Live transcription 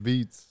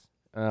Beats.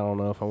 I don't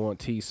know if I want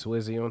T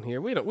Swizzy on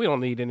here. We don't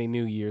need any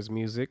New Year's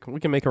music. We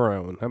can make our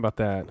own. How about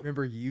that?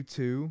 Remember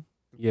U2?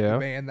 Yeah. The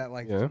band that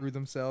threw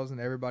themselves in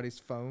everybody's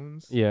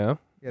phones. Yeah.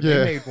 Yeah,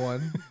 they made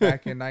one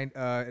back in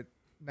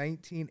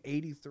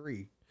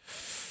 1983.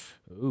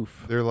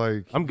 Oof. They're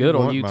like, I'm good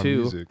on you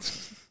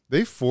U2.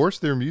 They force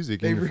their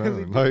music in your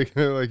really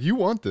phone. Like you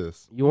want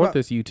this. You want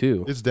this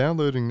U2. It's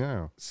downloading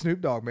now.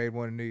 Snoop Dogg made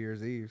one on New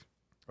Year's Eve.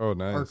 Oh,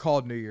 nice. Or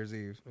called New Year's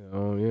Eve.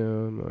 Oh,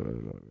 yeah.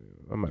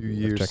 I might New be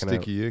Year's checking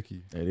sticky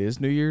icky. It is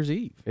New Year's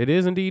Eve. It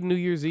is indeed New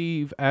Year's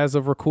Eve as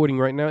of recording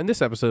right now. And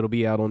this episode will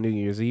be out on New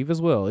Year's Eve as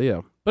well.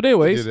 Yeah. But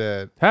anyways,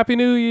 Happy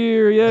New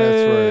Year.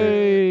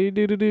 Yay.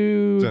 That's right.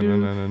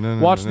 Do.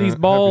 Watch these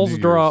balls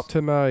drop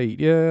tonight.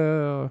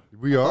 Yeah.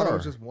 We I thought it are.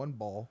 was just one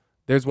ball.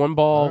 There's one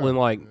ball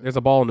in there's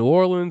a ball in New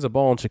Orleans, a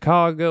ball in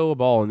Chicago, a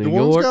ball in New York.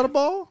 The one's got a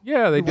ball?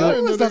 Yeah, they do. New This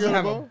Orleans doesn't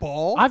have a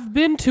ball. I've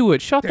been to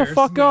it. Shut the There's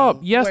fuck no up.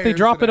 Yes, they way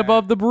drop for it that.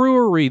 above the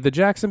brewery, the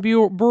Jackson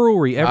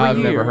Brewery every I've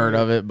year. never heard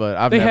of it, but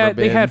I've They never had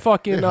been. they had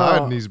fucking They're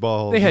hiding these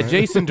balls. they had man.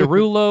 Jason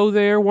Derulo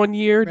there one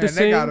year to Man,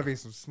 they gotta sing. be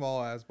some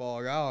small ass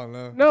ball. I don't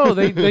know. No,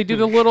 they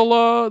did a little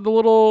the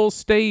little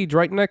stage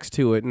right next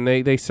to it, and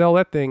they sell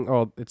that thing.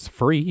 Oh, it's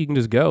free. You can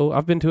just go.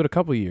 I've been to it a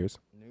couple of years.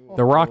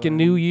 The Rockin'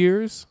 New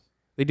Year's.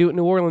 They do it in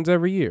New Orleans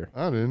every year.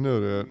 I didn't know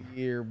that.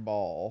 Year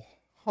ball.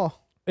 Huh.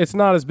 It's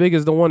not as big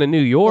as the one in New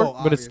York,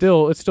 Well, but it's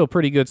still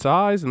pretty good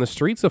size, and the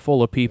streets are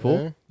full of people.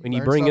 Yeah. When you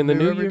Learn bring in the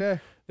something New every Year,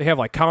 day. they have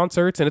like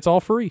concerts, and it's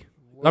all free.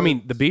 I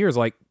mean, the beer is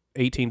like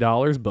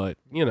 $18, but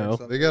you know,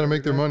 They got to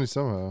make their money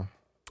somehow.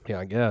 yeah,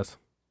 I guess.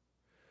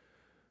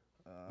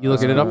 You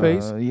looking it up,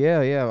 Ace?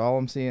 Yeah. All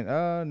I'm seeing,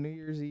 New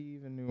Year's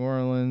Eve in New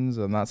Orleans.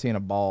 I'm not seeing a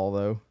ball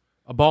though.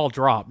 A ball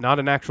drop, not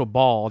an actual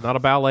ball, not a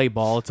ballet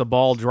ball. It's a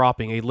ball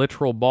dropping, a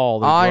literal ball.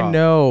 That I dropped.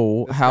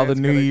 know This how the man's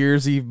New gonna-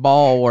 Year's Eve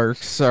ball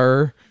works,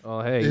 sir.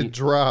 Oh, hey, It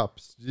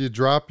drops. You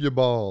drop your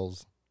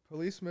balls.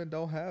 Policemen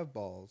don't have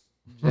balls.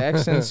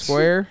 Jackson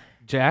Square.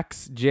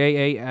 Jax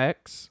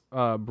JAX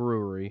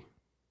Brewery.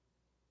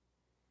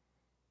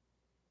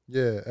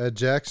 Yeah, at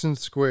Jackson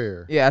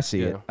Square. Yeah, I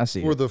see it. Yeah. I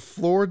see For it. the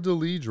Fleur de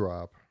Lis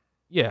drop.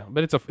 Yeah,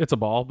 but it's a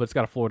ball, but it's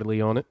got a fleur de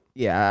lis on it.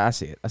 Yeah, I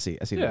see it. I see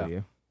the Yeah.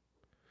 video.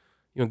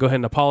 You want to go ahead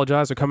and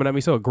apologize for coming at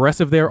me so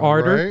aggressive there,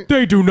 Arder? Right.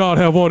 They do not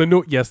have on a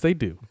new. Yes, they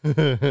do.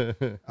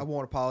 I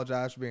won't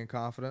apologize for being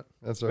confident.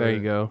 That's all There right.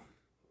 you go.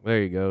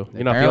 There you go.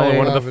 You're not the Apparently only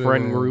one of the confident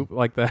friend man. group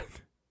like that.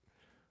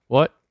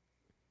 What?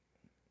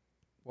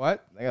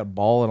 What? They got a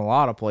ball in a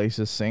lot of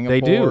places. Singapore,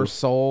 do.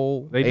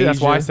 Seoul, They do. That's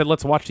why I Asia. said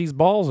let's watch these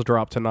balls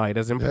drop tonight,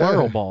 as in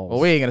plural balls. Well,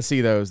 we ain't gonna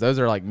see those. Those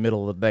are like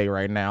middle of the day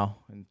right now.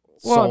 In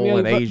Well, Seoul I mean,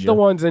 and the- Asia. the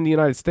ones in the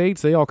United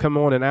States, they all come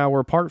on an hour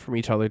apart from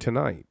each other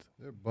tonight.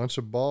 They're a bunch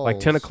of balls.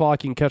 Like 10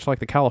 o'clock, you can catch like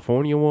the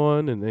California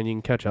one, and then you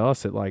can catch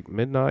us at like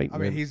midnight. I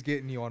and mean, then he's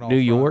getting you on all New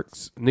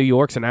fronts.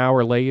 York's an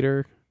hour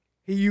later.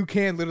 You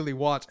can literally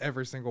watch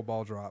every single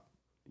ball drop.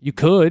 You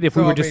could if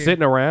we So, were I just mean-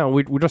 sitting around.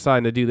 We're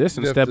deciding to do this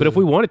You'd have instead. But if to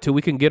we wanted to,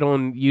 we can get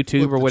on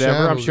YouTube flip or the whatever.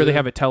 I'm channels, sure they yeah.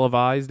 have it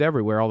televised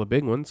everywhere. All the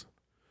big ones.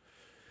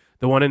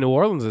 The one in New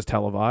Orleans is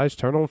televised.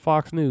 Turn on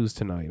Fox News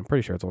tonight. I'm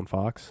pretty sure it's on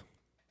Fox.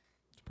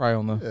 It's probably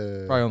on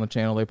the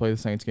channel they play the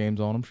Saints games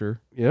on. I'm sure.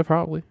 Yeah,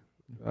 probably.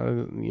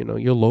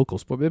 Your local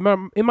sport. It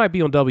might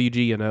be on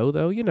WGNO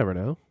though. You never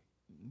know.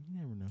 You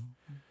never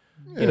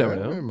know. You never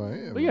know. It might,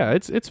 it But yeah,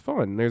 it's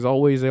fun. They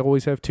always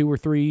have 2 or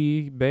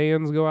 3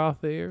 bands go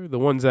out there. The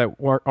ones that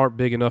aren't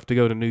big enough to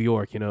go to New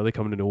York, they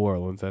come to New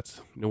Orleans.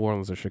 That's New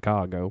Orleans or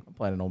Chicago. I'm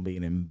planning on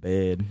being in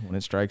bed when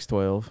it strikes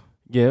 12.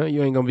 Yeah,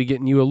 you ain't gonna be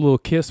getting you a little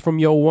kiss from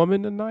your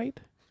woman tonight,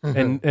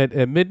 and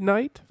at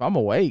midnight. If I'm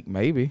awake,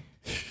 maybe.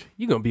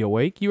 You gonna be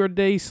awake. You're a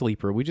day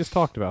sleeper. We just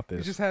talked about We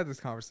this. just had this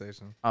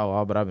conversation.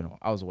 Oh, but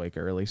I was awake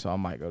early, so I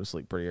might go to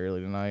sleep pretty early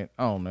tonight.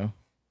 I don't know.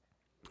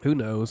 Who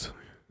knows?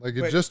 Like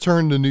it Wait, just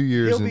turned to New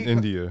Year's he'll in be-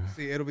 India.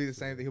 See, it'll be the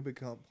same thing. He'll be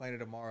complaining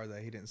tomorrow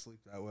that he didn't sleep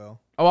that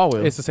well. Oh, I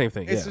will. It's the same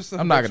thing. It's Yeah. just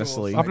I'm not gonna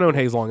habitual sleep. I've cycle. known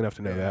Hayes long enough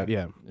to know Yeah. that.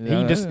 Yeah,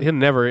 Yeah. he'll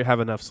never have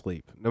enough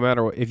sleep. No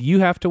matter what. If you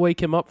have to wake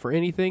him up for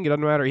anything, it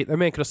doesn't matter. That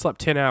man could have slept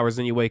 10 hours,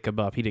 and you wake him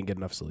up. He didn't get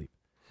enough sleep.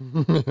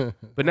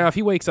 But now, if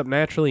he wakes up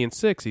naturally in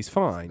 6, he's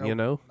fine.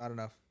 Nope, Not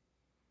enough.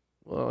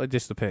 Well, it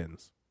just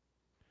depends.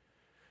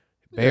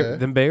 Yeah.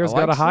 Them bears I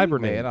like got to sleep,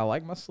 hibernate. man. I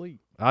like my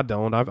sleep. I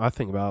don't. I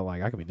think about it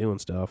like I could be doing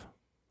stuff.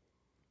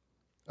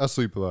 I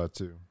sleep a lot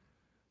too.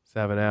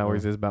 7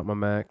 hours is about my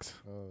max.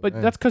 Oh, But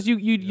man. that's because you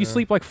Yeah.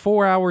 sleep like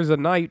 4 hours a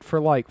night for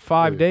like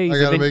 5 Yeah. days. I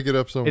and gotta then, make it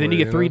up somewhere. and then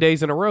you get 3 know?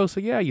 days in a row. So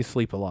yeah, you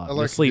sleep a lot. I You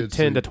like sleep good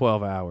 10 to sleep.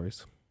 12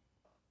 hours.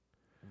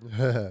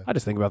 I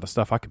just think about the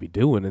stuff I could be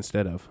doing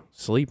instead of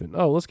sleeping.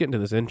 Oh, let's get into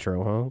this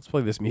intro, huh? Let's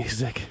play this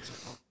music.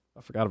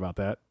 I forgot about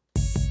that.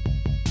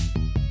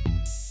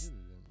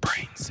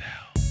 Brain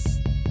cells.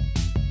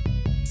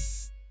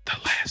 The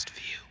last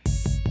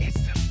view.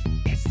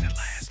 It's the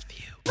last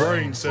view.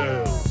 Brain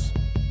cells.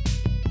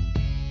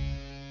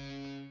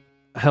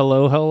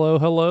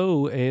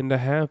 Hello, and a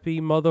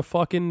happy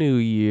motherfucking new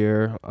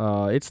year.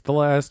 It's the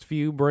Last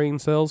Few Brain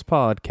Cells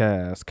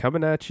podcast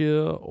coming at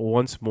you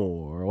once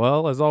more.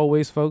 Well, as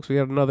always, folks, we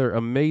got another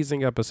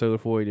amazing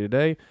episode for you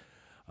today.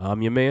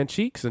 I'm your man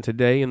Cheeks, and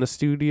today in the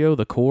studio,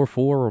 the Core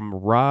 4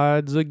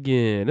 rides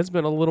again. It's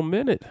been a little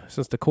minute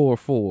since the Core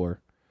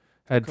 4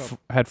 had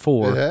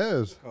 4. It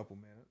has. A couple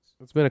minutes.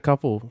 It's been a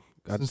couple.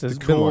 Since it's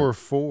the been core like-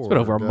 four. it's been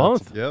over a got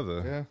month.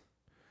 Together. Yeah.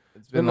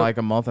 It's been like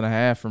a month and a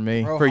half for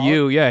me. Bro, for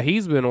you. Yeah,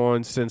 he's been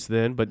on since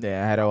then, but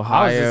Yeah, I had I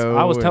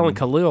Ohio. was telling and-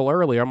 Khalil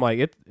earlier. I'm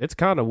like, it's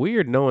kind of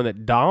weird knowing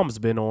that Dom's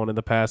been on in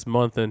the past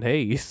month and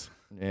Hayes.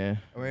 Yeah.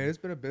 I mean, it's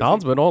been a busy.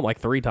 Dom's been on like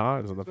 3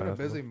 times in the It's been a past.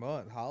 busy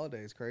month. month.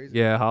 Holidays crazy.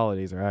 Yeah,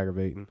 holidays are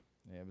aggravating.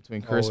 Yeah,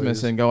 between Christmas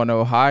Always. and going to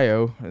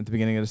Ohio at the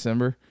beginning of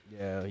December.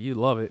 Yeah, you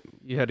love it.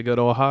 You had to go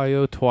to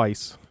Ohio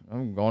twice.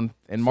 I'm going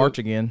in March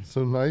again.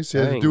 So nice. You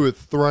had to Dang. do it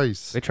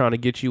thrice. They trying to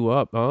get you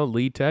up, huh?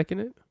 Lead teching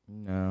it?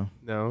 No.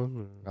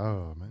 No,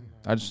 Oh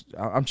man.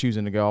 I'm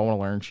choosing to go. I want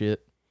to learn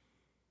shit.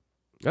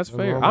 that's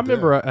Nothing fair. wrong I with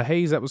remember a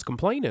Hayes that was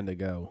complaining to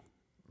go.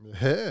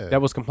 Yeah.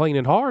 That was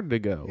complaining hard to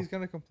go. He's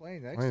gonna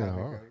complain next I time he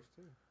know. goes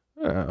too.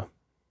 Yeah.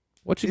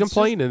 What you It's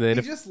complaining just, then? He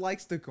If just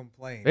likes to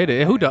complain. it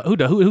is, who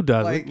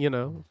doesn't? Like- You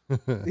know,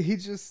 He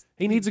just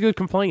he needs a good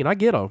complaint. I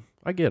get him.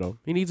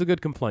 He needs a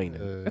good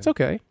complaining. It's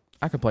okay.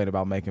 I complain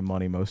about making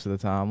money most of the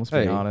time. Let's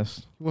Hey. be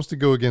honest. He wants to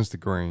go against the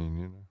grain.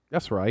 You know.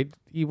 That's right.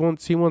 He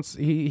wants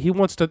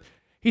to.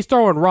 He's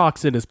throwing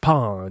rocks in his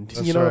pond.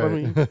 That's you know what I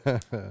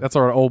right. mean? That's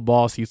our old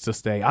boss used to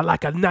say. I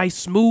like a nice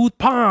smooth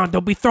pond.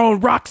 Don't be throwing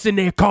rocks in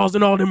there,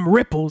 causing all them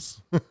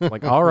ripples.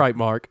 Like, all right,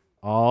 Mark.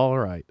 All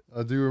right.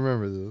 I do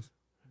remember this.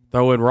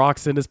 Throwing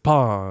rocks in his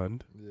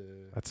pond. Yeah.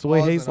 That's the way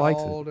Hayes causing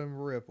likes all it. them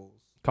ripples.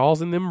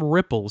 Causing them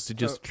ripples to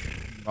just.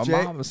 My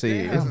Jay- mama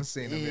Jay said. hasn't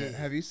seen them yet.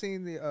 Have you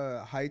seen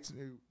the Heights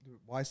new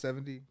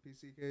Y70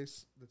 PC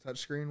case, the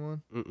touchscreen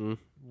one? Mm-mm.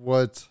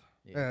 What?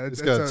 Yeah,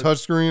 It's got a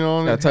touchscreen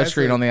on Got a it. has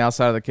touchscreen a- on the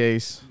outside of the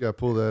case. You got to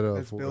pull that up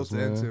It's for built us,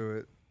 man. into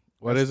it.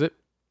 What is it?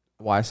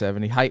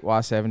 Y70. Height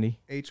Y70.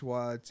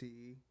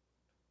 HYTE.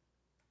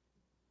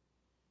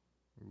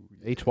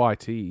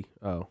 HYT.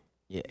 Oh.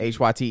 Yeah,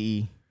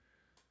 HYTE.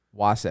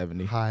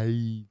 Y70.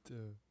 Height.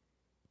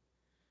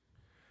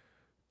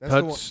 That's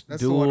the one- Touch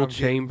that's the one dual I'm getting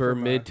chamber for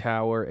my- mid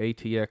tower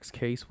ATX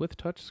case with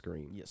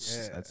touchscreen.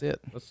 Yes, Yeah. that's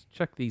it. Let's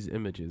check these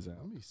images out.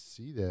 Let me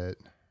see that.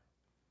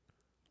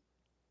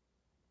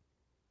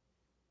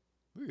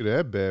 Look at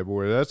that bad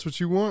boy. That's what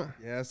you want?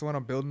 Yeah, that's the one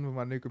I'm building with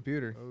my new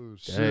computer. Oh, Dang.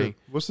 shit.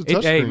 What's the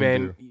touchscreen Hey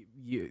man,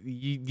 do?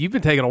 you've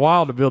been taking a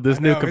while to build this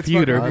I new know, it's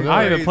computer. fucking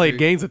I haven't crazy. played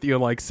games with you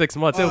in like 6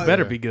 months. It Oh,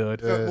 better yeah. be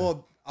good. Yeah.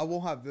 Well, I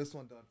won't have this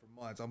one done for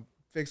months. I'm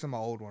fixing my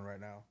old one right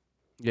now.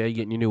 Yeah, you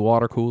getting your new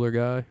water cooler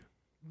guy?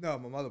 No,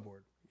 my motherboard.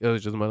 It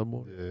was just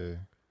motherboard.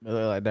 Yeah.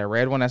 Like that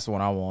red one, that's the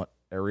one I want.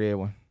 That red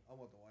one. I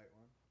want the white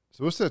one.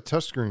 So what's that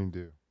touchscreen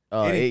do?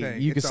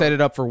 Anything. You can It's set all-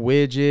 it up for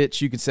widgets.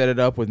 You can set it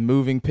up with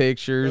moving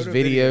pictures, Go to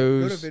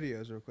video- videos. Go to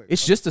videos real quick.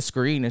 It's just a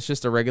screen. It's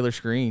just a regular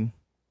screen.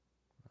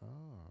 Oh,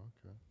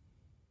 okay.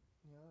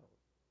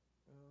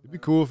 It'd be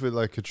cool if it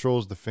like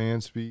controls the fan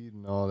speed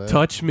and all that.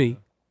 Touch me.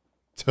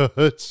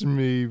 Touch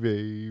me,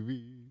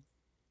 baby.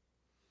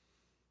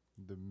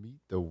 Meet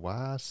the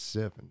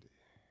Y70.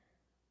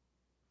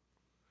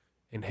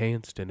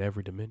 Enhanced in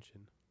every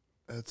dimension.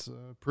 That's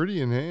pretty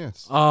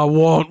enhanced. I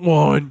want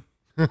one.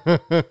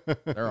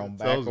 They're on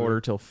back Tells you. order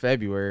till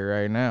February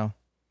right now.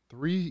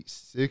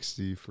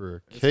 360 for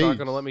a It's case. not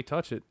gonna let me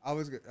touch it.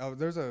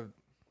 There's a.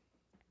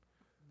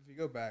 If you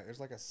go back, there's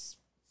like a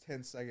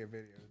 10-second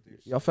video. Dude.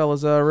 Y'all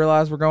fellas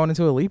realize we're going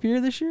into a leap year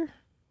this year?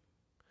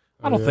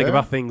 I don't think Yeah?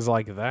 about things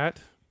like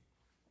that.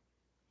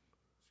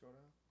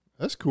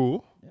 That's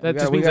cool. That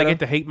just means I get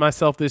to hate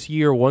myself this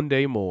year one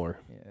day more.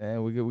 Yeah,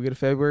 we get a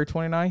February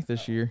 29th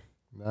this year.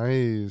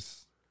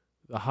 Nice.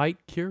 The height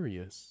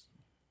curious.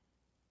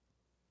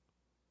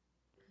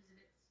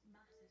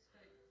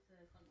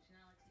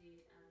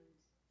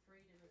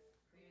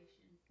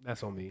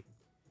 That's on me.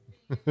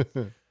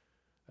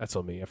 That's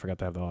on me. I forgot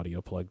to have the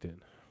audio plugged in.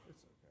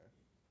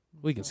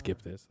 We can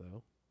skip this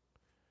though.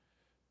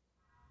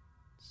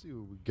 Let's see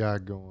what we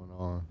got going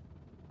on.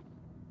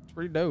 It's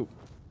pretty dope.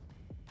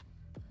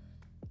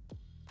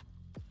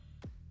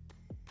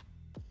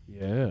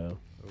 Yeah.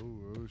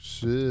 Oh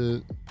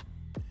shit.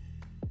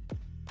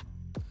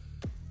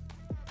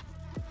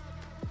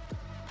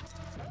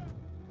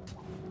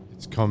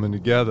 It's coming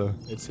together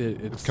It's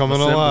it. It's coming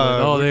assembling.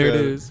 alive. Oh, Look there it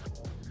at it. is.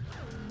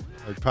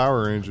 like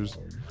Power Rangers.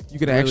 You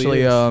can Really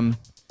actually is.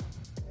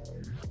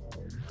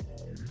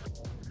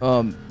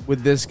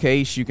 With this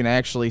case, you can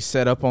actually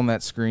set up on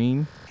that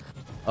screen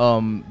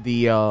oh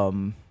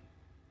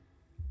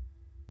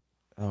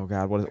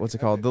god, what's it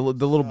called? The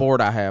little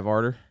board I have,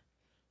 Arter,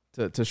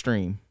 to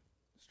stream.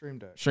 Stream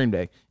Deck. Stream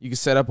Deck. You can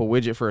set up a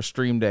widget for a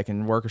Stream Deck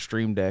and work a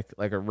Stream Deck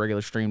like a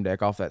regular Stream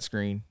Deck off that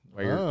screen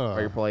while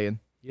you're playing.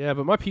 Yeah,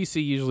 but my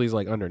PC usually is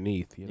like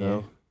underneath. You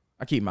know.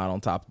 I keep mine on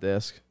top of the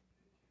desk.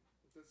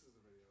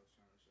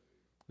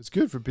 It's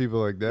good for people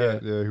like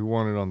that who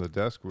want it on the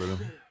desk with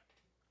them.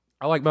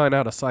 I like mine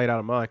out of sight, out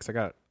of mind, 'cause I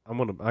got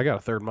a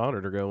third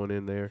monitor going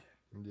in there.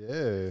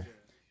 Yeah.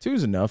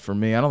 2's enough for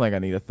me. I don't think I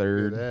need a Look at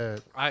third.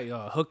 that. I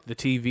hook the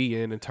TV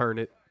in and turn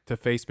it to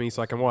face me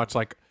so I can watch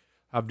like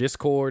I have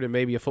Discord and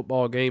maybe a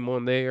football game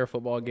on there,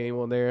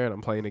 and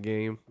I'm playing a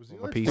game on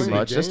my actually PC. Too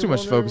much. That's too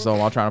much focus on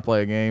while trying to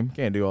play a game.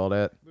 Can't do all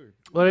that.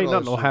 Well, it ain't Oh,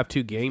 nothing. I'll shit. have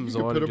 2 games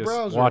You can on put and a just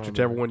browser watch on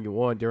whichever there. one you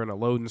want during a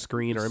loading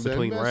screen or in Send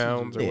between messages.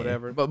 rounds or Yeah.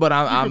 whatever. But You can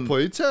I'm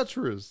play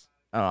Tetris.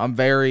 I'm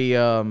very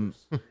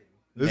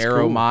It's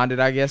narrow-minded,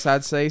 I guess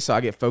I'd say. So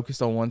I get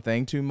focused on one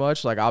thing too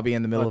much. Like I'll be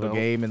in the middle of a no.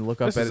 game and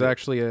look up This at is it.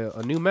 actually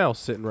a new mouse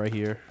sitting right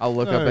here. I'll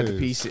look up at the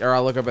Nice. PC, or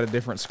I'll look up at a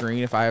different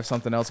screen if I have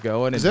something else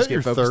going, and Is just that get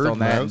your focused third on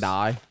that and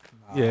mouse? die.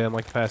 Yeah, in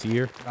like the past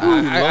year.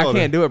 I Lord.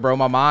 can't do it, bro.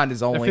 My mind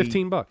is At only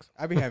 $15.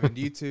 I'd be having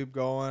YouTube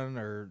going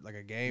or like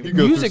a game. You go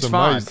through music's some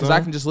fine mice, because huh? I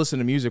can just listen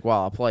to music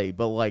while I play.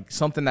 But like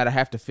something that I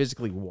have to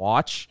physically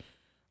watch,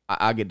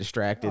 I get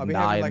distracted I'll and be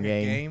die having in like the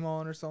a game. game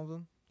on or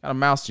something. What kind of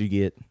mouse do you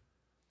get?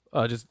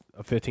 Just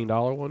a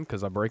 $15 one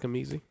because I break them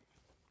easy.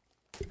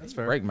 That's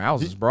fair. Break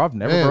mouses, bro. I've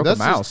never Man, broke that's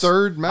a mouse. his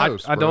third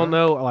mouse. I bro. don't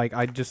know. Like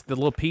I just the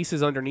little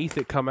pieces underneath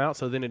it come out,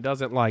 so then it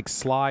doesn't like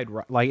slide.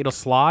 Like it'll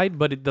slide,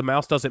 but the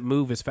mouse doesn't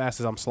move as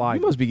fast as I'm You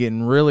sliding. must be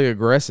getting really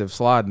aggressive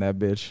sliding that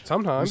bitch. I'm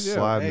Sometimes, yeah.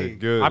 sliding Hey, it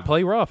good. I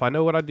play rough. I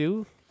know what I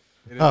do.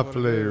 It is I what it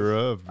play is.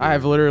 rough. I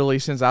have literally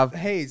since I've.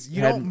 Hayes,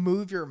 you Hadn't- don't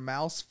move your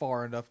mouse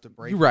far enough to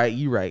break. You it. right.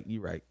 You right.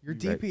 Your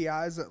you right.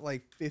 DPI is at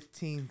like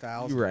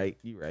 15,000. You right.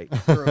 You right.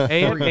 for a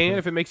And, three. and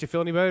if it makes you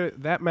feel any better,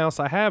 that mouse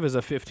I have is a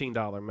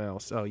 $15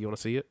 mouse. Oh, you want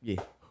to see it? Yeah.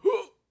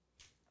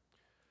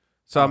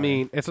 So I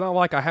mean, it's not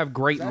like I have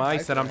great Is that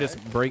mice that I'm just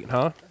HyperX? breaking,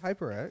 huh?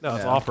 HyperX. No,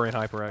 it's Yeah. Opera and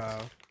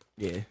HyperX.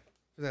 Yeah.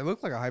 They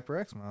look like a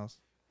HyperX mouse.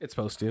 It's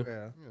supposed to,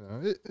 Yeah, You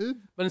know, it,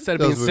 but instead of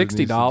Does being what it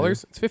needs to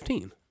 $60, it's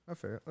 15. I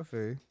feel. I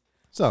feel.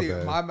 it's not See,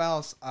 bad. my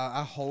mouse,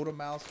 I hold a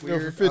mouse You know,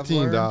 weird. for I've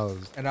learned,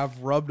 $15. and I've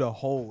rubbed a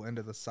hole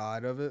into the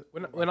side of it.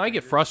 When I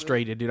get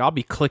frustrated, dude, I'll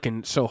be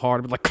clicking so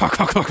hard, I'll be like, click,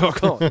 click, click, click,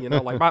 click, you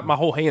know, like my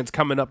whole hand's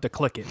coming up to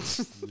click it.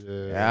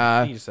 Yeah.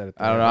 Yeah. You just said it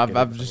I don't there. know. Look at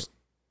I've it. just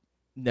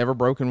never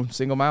broken a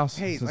single mouse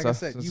Hey, since like I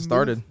said, since you it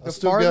started. Move, I the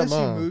still got farthest you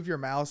mine. move your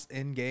mouse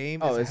in game.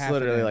 Oh, is it's half an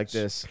literally like inch.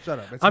 this. Shut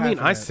up. It's I half mean,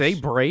 an I say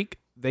inch. break.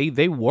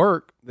 They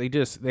work. They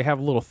have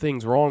little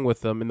things wrong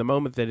with them. And the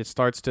moment that it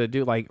starts to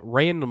do like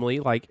randomly,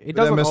 like it But that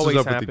doesn't messes always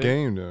up happen. with the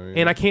game, though.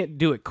 And I can't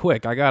do it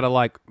quick. I gotta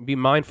like be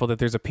mindful that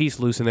there's a piece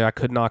loose in there. I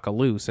could knock a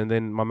loose, and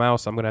then my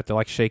mouse, I'm gonna have to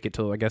like shake it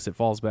till I guess it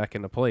falls back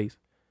into place.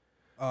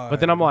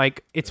 But then I'm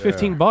like, it's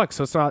 $15,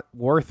 so it's not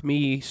worth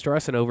me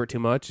stressing over it too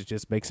much. It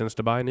just makes sense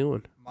to buy a new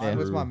one. Mine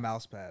was my True.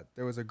 mouse pad.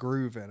 There was a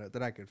groove in it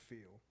that I could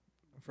feel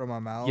from my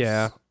mouse.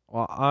 Yeah.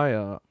 Well,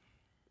 I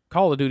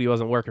Call of Duty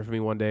wasn't working for me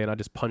one day, and I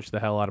just punched the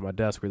hell out of my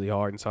desk really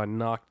hard, and so I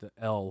knocked the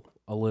L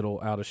a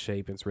little out of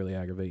shape. And it's really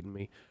aggravating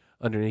me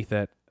underneath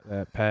that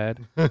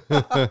pad.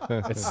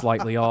 It's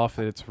slightly off,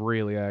 and it's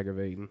really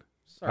aggravating.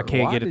 I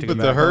can't Why get it did to you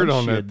Put the hurt punch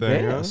on your that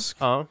thing, huh? desk?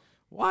 Huh?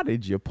 Why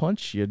did you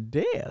punch your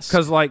desk?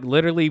 Because, like,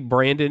 literally,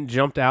 Brandon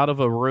jumped out of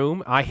a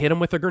room. I hit him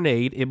with a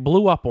grenade. It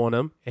blew up on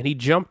him, and he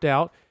jumped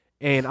out,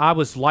 and I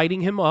was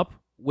lighting him up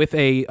with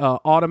a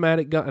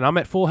automatic gun, and I'm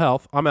at full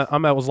health.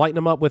 I was lighting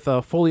him up with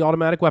a fully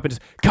automatic weapon,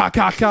 just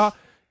ka,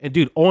 and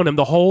dude, on him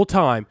the whole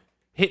time,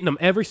 hitting him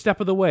every step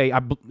of the way. I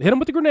hit him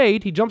with the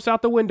grenade. He jumps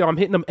out the window. I'm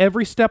hitting him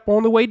every step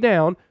on the way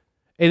down,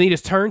 and he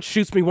just turns,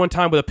 shoots me one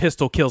time with a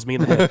pistol, kills me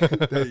in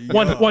the head.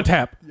 one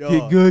tap.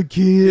 Get good,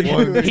 kid.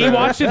 He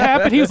watched it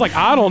happen. He was like,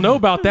 I don't know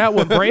about that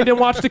one. Brandon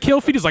watched the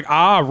kill feed. He's like,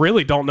 I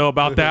really don't know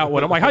about that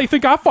one. I'm like, how do you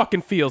think I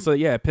fucking feel? So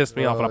yeah, it pissed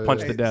me off, and I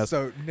punched the desk.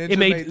 So Ninja It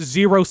made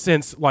zero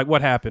sense, like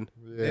what happened.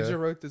 Ninja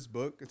wrote this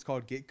book. It's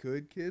called Get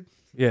Good, Kid.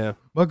 Yeah,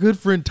 My good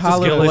friend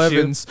Tyler skill issue.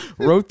 Blevins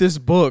wrote this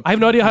book. I have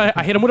no idea how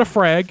I hit him with a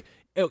frag.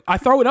 I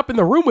throw it up in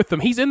the room with him.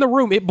 He's in the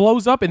room. It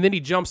blows up, and then he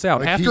jumps out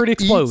Like, after it he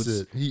explodes.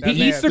 eats it. He He eats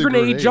eats the the grenade,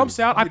 grenade. jumps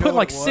out. I You know put what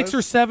like it 6 was?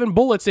 or 7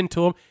 bullets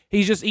into him.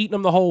 He's just eating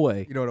them the whole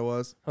way. You know what it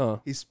was? Huh?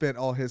 He spent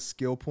all his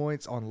skill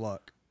points on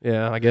luck.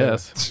 Yeah, I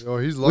guess. Oh,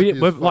 he's lucky.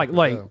 But as like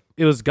fuck, yeah.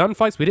 it was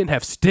gunfights. We didn't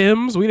have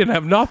stims. We didn't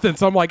have nothing.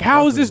 So I'm like,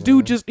 how is this Nothing, dude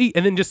man. just eat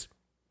and then just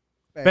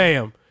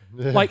bam?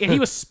 Like, and he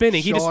was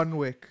spinning. Sean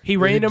Wick. He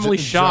randomly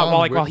J- shot John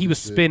while Wick he was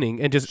and shit.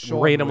 spinning and just Sean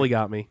randomly Wick.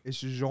 got me. It's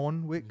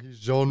John Wick. He's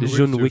John It's Wick.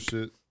 John your Wick.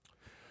 shit.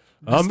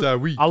 Um, Mr.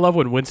 Wick. I love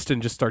when Winston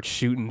just starts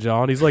shooting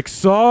John. He's like,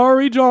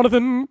 "Sorry,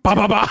 Jonathan." Ba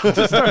ba ba.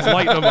 Just starts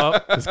lighting him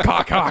up. Just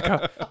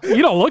ka.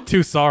 You don't look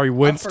too sorry, I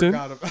Winston.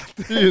 forgot about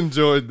that. He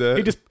enjoyed that.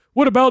 He just.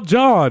 What about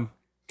John?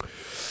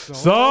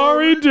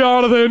 Sorry,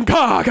 Jonathan.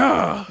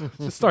 Ka.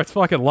 Just starts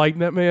fucking lighting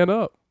that man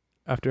up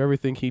after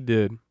everything he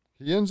did.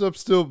 He ends up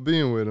still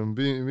being with him.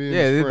 Being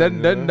Yeah, his it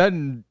friend,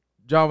 doesn't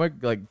John Wick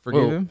like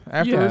forgive Well, him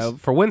afterwards? Yeah,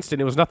 for Winston,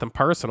 it was nothing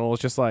personal.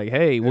 It's just like,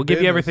 hey, we'll give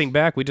you business. everything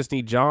back. We just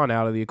need John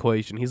out of the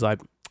equation. He's like,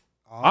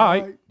 all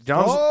right,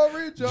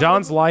 Sorry,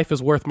 John's life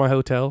is worth my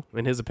hotel,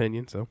 in his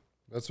opinion. So,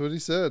 That's what he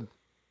said.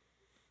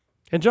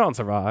 and John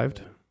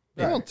survived.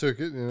 John took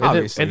it. You know. And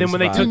Obviously, then when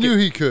they He took knew it,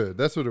 he could.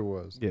 That's what it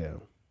was. yeah.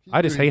 He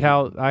I just knew he hate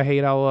how could. I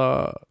hate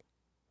how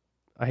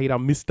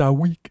Mr.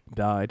 Week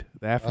died.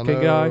 The I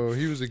African guy. know,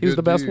 He was a He was good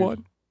the best dude.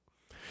 one.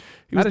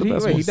 He How was did the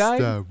best wait, one. he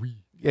died? Mr. Week.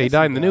 Yeah, he Yes,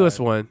 died he in the newest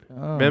died. one.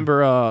 Oh.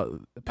 Remember I haven't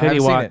seen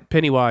Pennywise? it.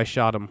 Pennywise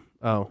shot him.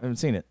 Oh, I haven't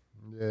seen it.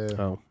 Yeah.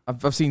 Oh,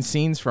 I've seen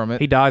scenes from it.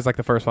 he dies like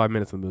the first 5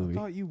 minutes of the I movie.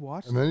 thought you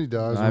watched And then he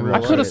dies. I in real I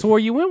haven't could have life. swore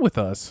you went with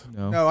us.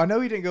 No, I know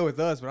he didn't go with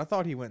us, but I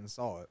thought he went and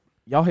saw it.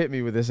 Y'all hit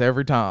me with this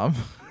every time.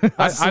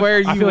 I swear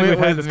you I feel like went we've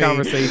had with this me,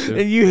 conversation.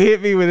 and you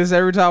hit me with this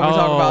every time we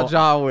talk Oh, about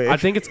John Wick. I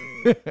think it's.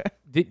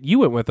 You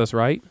went with us,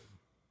 right?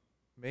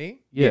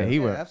 Me? Yeah, he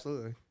Yeah, went.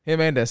 absolutely.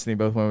 Him and Destiny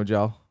both went with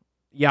y'all.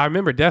 Yeah, I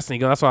remember Destiny.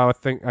 That's why I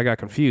think I got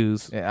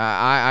confused. Yeah,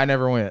 I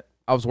never went.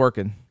 I was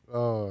working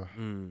Oh,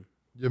 Mm.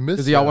 you missed.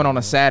 because y'all went on a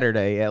that,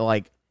 Saturday at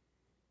like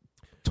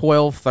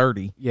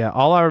 12:30. Yeah,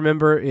 all I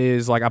remember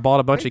is like I bought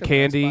a bunch of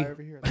candy.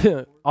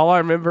 All I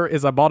remember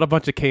is I bought a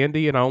bunch of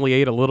candy and I only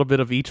ate a little bit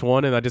of each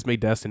one, and I just made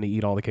Destiny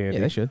eat all the candy.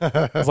 Yeah, they should.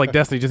 I was like,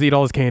 Destiny, just eat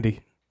all this candy.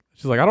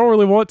 She's like, I don't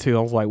really want to.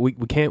 I was like, we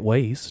can't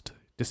waste.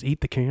 Just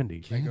eat the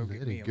candy. Hey, go Let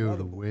get me it a go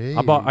to motherboard.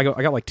 waste.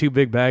 I got like 2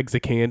 big bags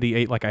of candy.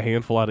 Ate like a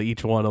handful out of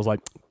each one. I was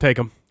like, take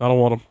them. I don't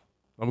want them.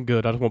 I'm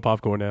good. I just want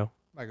popcorn now.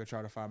 Might go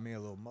try to find me a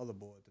little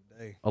motherboard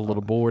today. A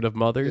little board of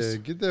mothers.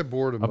 Yeah, get that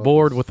board of A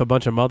board mothers. with a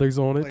bunch of mothers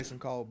on Play it. some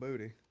Call of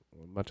Duty.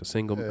 A bunch of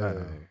single.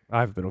 Yeah. I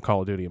haven't been on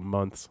Call of Duty in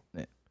months.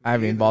 I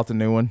haven't even bought the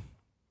new one.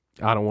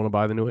 I don't want to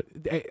buy the new one.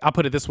 I'll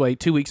put it this way: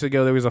 2 weeks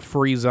ago, there was a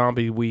free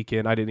zombie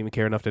weekend. I didn't even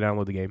care enough to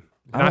download the game.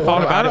 And I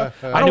thought about it.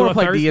 I knew don't on want to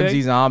play Thursday-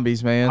 DMZ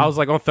Zombies, man. I was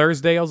like, on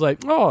Thursday, I was like,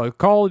 oh,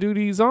 Call of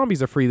Duty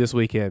Zombies are free this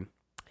weekend.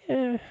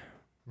 And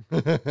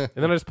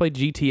then I just played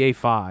GTA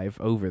 5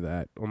 over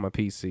that on my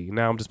PC.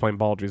 Now I'm just playing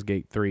Baldur's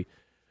Gate 3.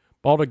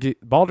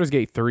 Baldur's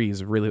Gate 3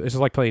 is really, it's just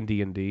like playing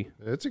D&D.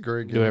 It's a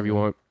great You game. do whatever you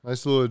want.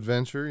 Nice little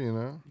adventure, you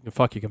know. You can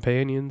fuck your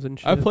companions and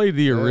shit. played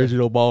the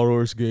original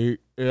Baldur's Gate.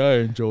 Yeah, I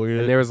enjoy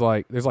And there's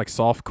like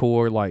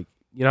softcore, like,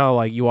 you know,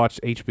 like you watch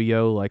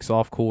HBO, like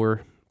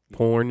softcore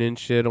porn and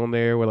shit on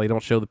there where they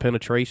don't show the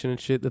penetration and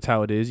shit. That's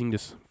how it is. You can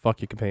just fuck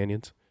your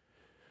companions.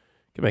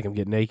 You can make them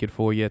get naked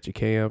for you at your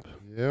camp.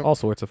 Yep. All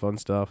sorts of fun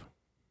stuff.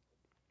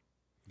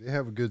 They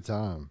have a good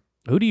time.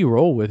 Who do you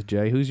roll with,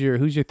 Jay? Who's your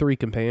 3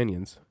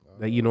 companions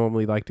that you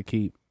normally like to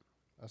keep?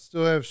 I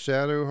still have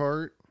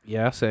Shadowheart,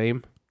 Yeah,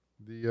 same.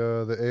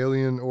 the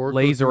alien orc.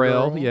 Laser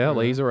L, girl. yeah,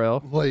 Laser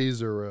L.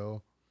 Laser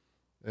L,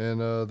 and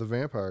the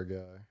vampire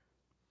guy.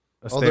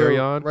 Asterion.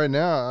 Although, right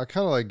now, I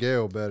kind of like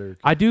Gale better.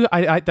 I do.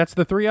 I that's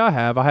the 3 I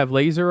have. I have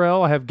Laser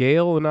L, I have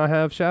Gale, and I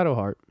have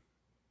Shadowheart.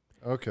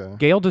 Okay.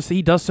 Gale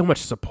he does so much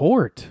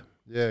support.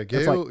 Yeah,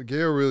 That's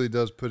Gale really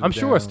does put it I'm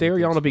sure down with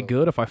Asterion that will be stuff.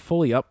 good if I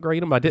fully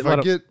upgrade him. I didn't If let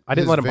him. get I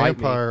didn't his let him bite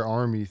me. vampire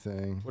army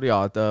thing. What do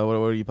y'all?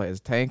 What do you play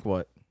as? Tank?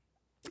 What?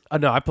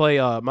 No, I play.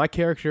 My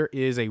character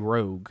is a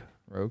rogue.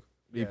 Rogue?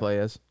 What do you Yeah. play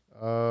as?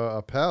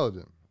 A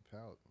paladin.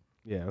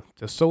 Yeah,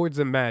 the swords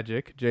and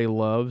magic Jay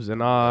loves, and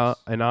Yes.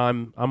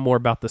 I'm more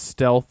about the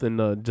stealth and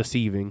the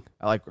deceiving.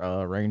 I like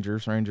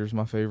Rangers. Rangers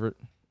my favorite.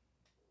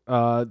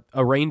 A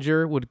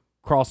ranger would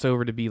cross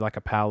over to be like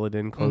a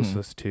paladin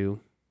closest to,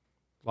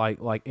 like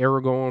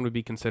Aragorn would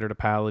be considered a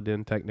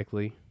paladin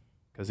technically,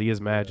 because he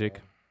is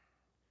magic,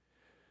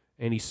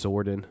 and he's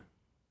swording,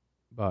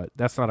 but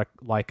that's not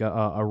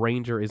a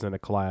ranger isn't a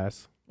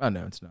class. Oh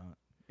no, it's not.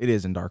 It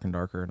is in Dark and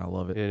Darker, and I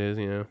love it. It is,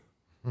 you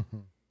know.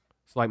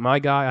 It's like my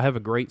guy. I have a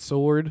great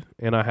sword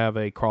and I have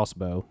a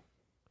crossbow,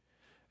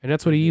 and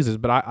that's what he uses.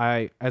 But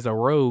I as a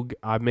rogue,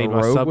 I made a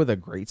my rogue sub. with a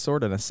great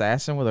sword, an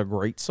assassin with a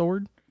great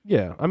sword.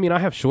 Yeah, I mean, I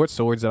have short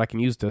swords that I can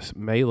use to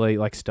melee,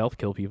 like stealth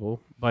kill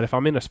people. But if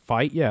I'm in a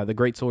fight, yeah, the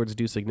great swords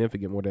do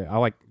significant more. I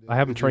have them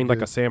they do trained like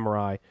a good.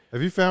 samurai.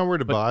 Have you found where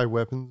to But- buy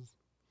weapons?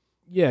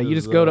 Yeah, you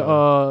Because, just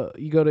go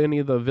to any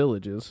of the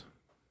villages.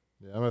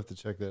 Yeah, I'm gonna have to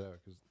check that out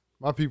because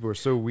my people are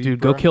so weak.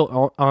 Dude, go bro.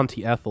 kill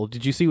Auntie Ethel.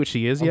 Did you see what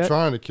she is I'm yet?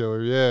 trying to kill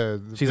her. Yeah,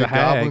 the She's big a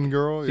hag. goblin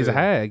girl. She's yeah. a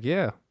hag.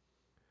 Yeah,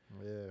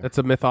 Yeah, that's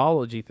a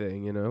mythology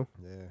thing, you know.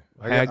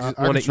 yeah. Hags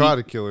I wanna can try eat-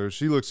 to kill her.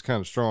 She looks kind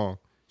of strong.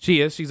 She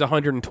is. She's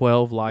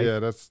 112 life. Yeah,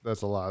 that's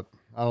a lot.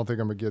 I don't think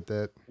I'm gonna get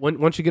that.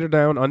 Once you get her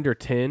down under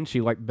 10, she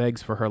like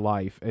begs for her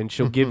life, and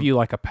she'll give you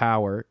like a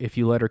power if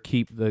you let her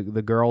keep the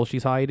girl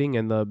she's hiding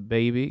and the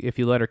baby. If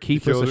you let her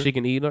keep her so killed her? she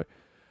can eat her.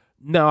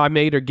 No, I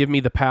made her give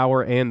me the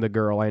power and the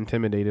girl. I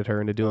intimidated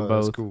her into doing Oh,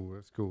 both. That's cool.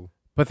 That's cool.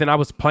 But then I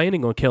was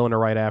planning on killing her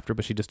right after,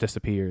 but she just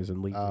disappears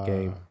and leaves the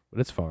game. But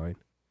it's fine.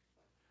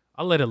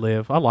 I'll let it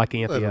live. I like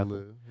Let Auntie her Ethel.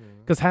 live.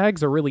 Because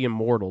hags are really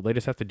immortal. They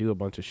just have to do a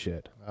bunch of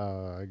shit.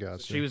 I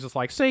got She you. was just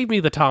like, save me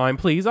the time,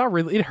 please.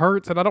 It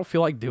hurts and I don't feel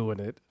like doing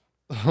it.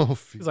 Oh,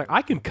 She's like,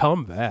 I can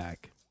come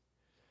back.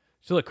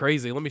 She looked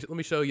crazy. Let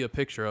me show you a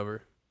picture of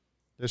her.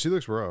 yeah, she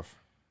looks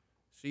rough.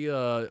 She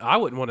I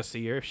wouldn't want to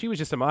see her. If she was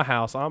just in my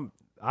house,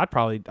 I'd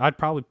probably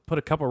put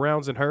a couple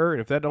rounds in her,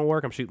 and if that don't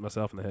work, I'm shooting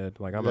myself in the head.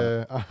 Like I'm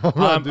doing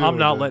not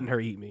that. letting her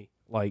eat me.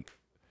 Like,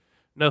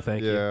 no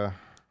thank you. Yeah,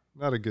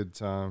 not a good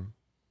time.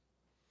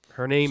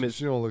 Her name she, is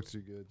She don't look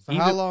too good. So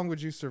how long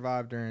would you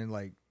survive during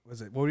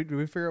was it? What did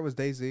we figure it was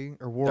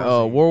DayZ or War?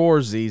 World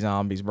War Z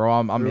zombies, bro.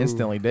 I'm Ooh.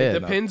 instantly It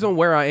dead. depends on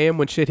where I am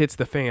when shit hits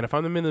the fan. If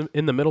I'm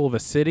in the middle of a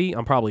city,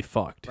 I'm probably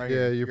fucked. Right Yeah,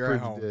 here. you're at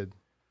pretty home. dead.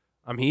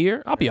 I'm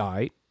here. I'll be all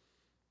right.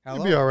 How You'll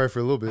long? be all right for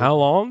a little bit. How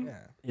long? Yeah.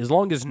 As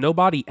long as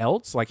nobody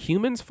else, like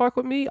humans, fuck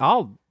with me,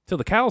 I'll till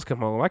the cows come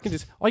home. I can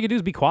just all you can do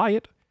is be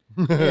quiet.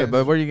 Yeah,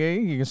 but where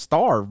you can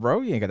starve,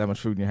 bro. You ain't got that much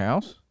food in your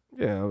house.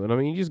 Yeah, but I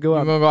mean, you just go You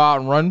out. gonna go out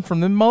and run from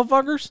them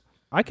motherfuckers?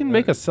 I can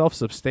make a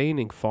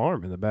self-sustaining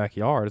farm in the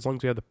backyard as long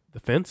as we have the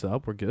fence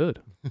up. We're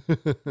good.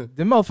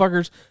 Them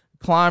motherfuckers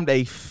climbed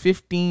a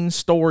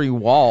 15-story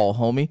wall,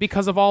 homie.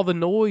 Because of all the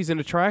noise and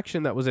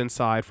attraction that was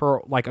inside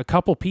for like a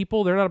couple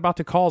people, they're not about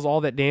to cause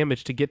all that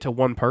damage to get to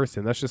one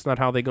person. That's just not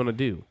how they're going to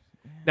do.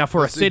 Now,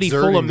 for That's a city full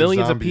exerting of the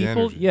millions of zombie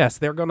people, energy. yes,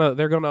 they're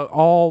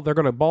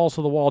gonna balls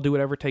to the wall, do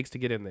whatever it takes to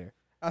get in there.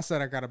 I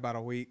said I got about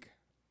a week.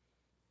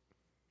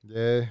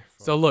 Yeah.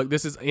 So look,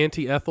 this is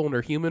Auntie Ethel in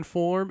her human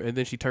form, and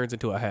then she turns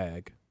into a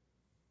hag.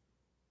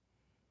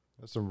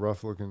 That's some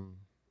rough looking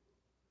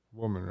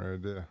woman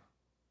right there.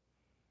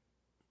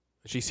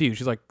 She's huge.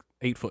 She's like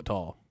 8 foot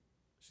tall.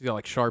 She's got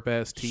like sharp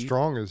ass teeth.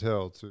 Strong as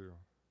hell too.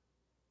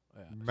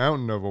 Yeah.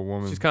 Mountain of a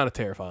woman. She's kind of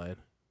terrifying.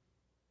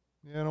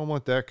 Yeah, I don't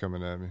want that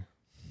coming at me.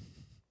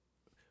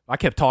 I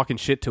kept talking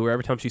shit to her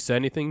every time she said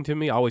anything to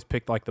me. I always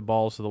picked like the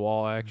balls to the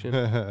wall action.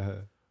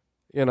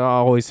 You know, I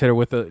always hit her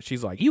with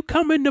she's like, you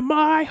come into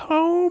my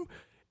home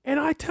and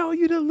I tell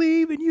you to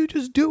leave and you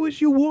just do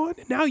as you want.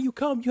 And now you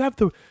come, you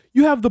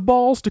have the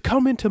balls to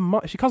come into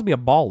my, she calls me a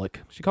bollock.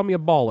 She called me a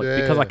bollock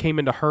because I Yeah. came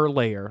into her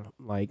lair.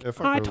 Like, Yeah,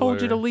 fuck I her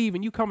told you to lair. leave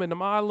and you come into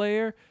my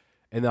lair.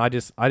 And then I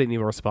didn't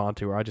even respond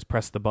to her. I just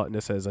pressed the button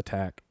that says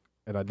attack.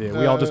 And I did.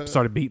 We all just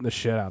started beating the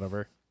shit out of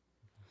her.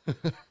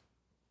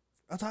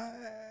 Attack.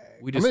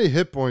 We How just, many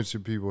hit points do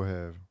people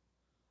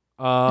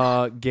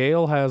have?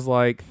 Gail has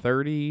like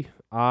 30.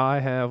 I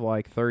have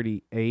like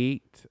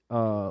 38.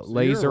 So you're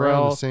Laser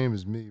around the Elf. same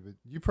as me, but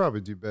you probably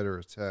do better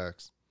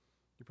attacks.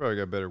 You probably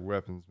got better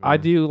weapons. I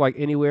man. do like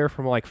anywhere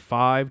from like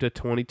 5 to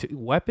 22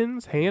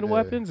 weapons, hand Yeah.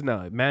 weapons.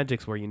 No,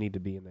 magic's where you need to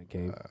be in that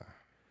game. Uh,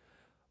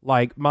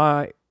 Like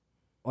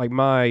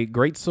my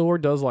great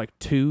sword does like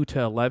 2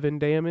 to 11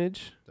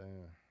 damage, damn.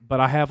 but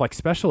I have like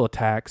special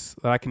attacks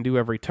that I can do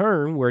every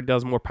turn where it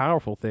does more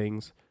powerful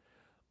things.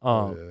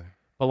 Yeah.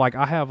 But like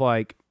I have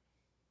like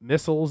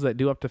missiles that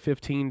do up to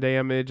 15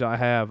 damage. I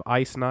have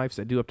ice knives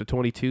that do up to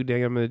 22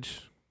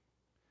 damage,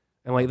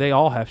 and like they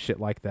all have shit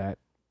like that.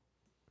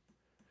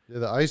 Yeah,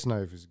 the ice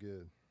knife is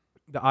good.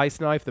 The ice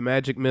knife, the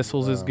magic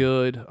missiles is Wow.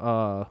 good.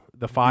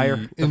 The fire,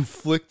 The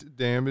inflict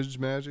damage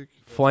magic.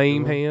 That's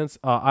flame good. hands.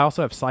 I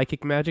also have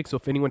psychic magic, so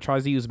if anyone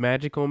tries to use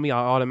magic on me, I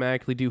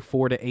automatically do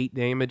 4 to 8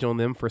 damage on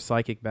them for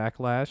psychic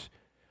backlash.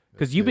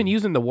 Because you've been Okay.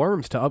 using the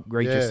worms to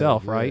upgrade Yeah,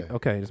 yourself, right? yeah.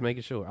 Okay, just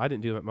making sure. I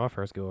didn't do it my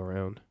first go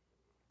around.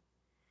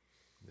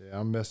 Yeah,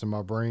 I'm messing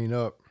my brain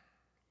up.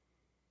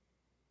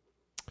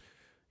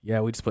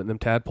 Yeah, we just putting them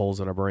tadpoles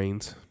in our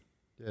brains.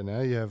 Yeah,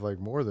 now you have like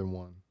more than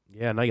one.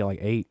 Yeah, now you're like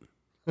 8.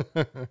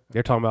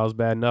 They're talking about it was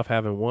bad enough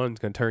having one. It's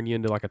going to turn you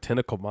into like a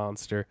tentacle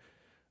monster.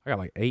 I got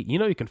like 8. You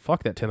know you can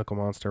fuck that tentacle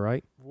monster,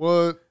 right?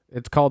 What?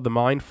 It's called the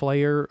Mind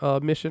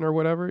Flayer mission or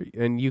whatever,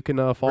 and you can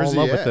fall Where's in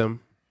he love with at?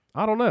 them.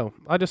 I don't know.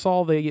 I just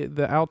saw the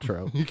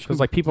outro You because can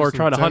like people do are some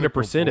trying to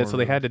tentacle 100% it, so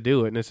they porn. had to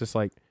do it, and it's just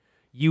like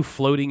you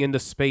floating into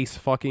space,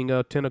 fucking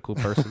a tentacle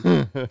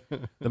person.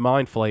 The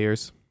Mind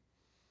Flayers.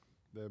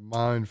 That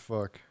mind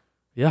fuck.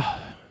 Yeah,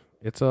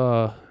 it's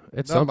Not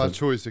something. my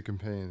choice of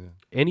companion.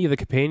 Any of the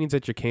companions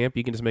at your camp,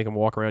 you can just make them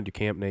walk around your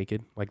camp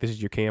naked. Like this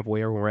is your camp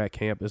wear. When we're at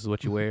camp, this is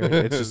what you wear. It's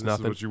This just is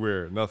nothing. what you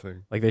wear.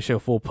 Nothing. Like they show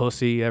full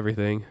pussy,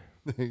 everything.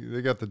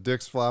 They got the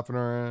dicks flopping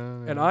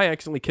around. And I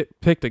accidentally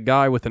picked a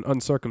guy with an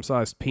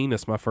uncircumcised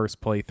penis my first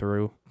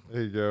playthrough.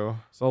 There you go.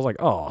 So I was like,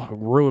 oh,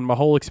 ruined my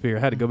whole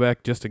experience. I had to go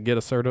back just to get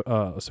a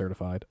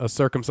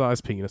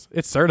circumcised penis.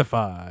 It's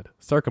certified,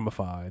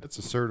 circumfied. That's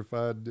a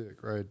certified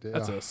dick right there.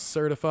 That's a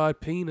certified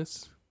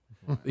penis.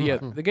 Yeah,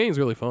 the game's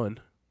really fun.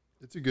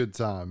 It's a good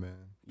time, man.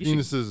 You should-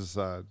 Penises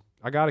aside.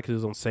 I got it because it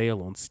was on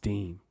sale on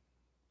Steam.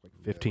 Like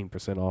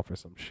 15% off or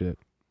some shit.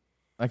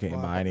 I can't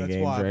Well, buy any that's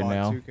games why I right bought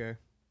now. 2K.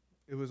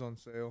 It was on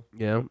sale.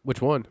 Yeah.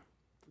 Which one?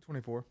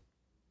 24,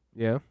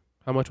 Yeah.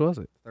 How much was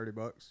it?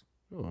 $30.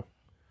 Oh.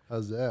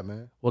 How's that,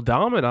 man? Well,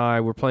 Dom and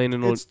I were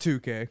planning on It's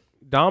 2K.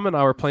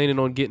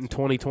 getting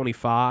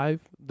 2025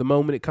 the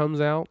moment it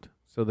comes out.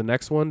 So the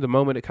next one, the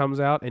moment it comes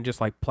out, and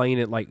just like playing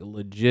it like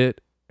legit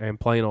and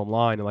playing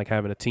online and like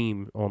having a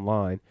team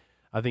online.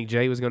 I think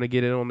Jay was going to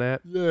get in on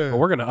that. Yeah. But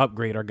we're going to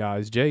upgrade our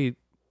guys. Jay,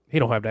 he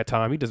don't have that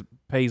time. He just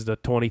pays the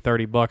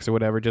 $20-$30 or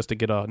whatever just to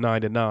get a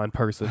 9-9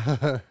 person.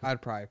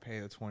 I'd probably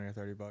pay the 20 or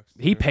 $30.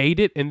 He paid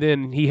it, and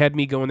then he had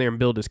me go in there and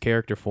build his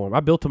character for him.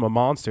 I built him a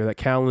monster, that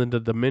Calendar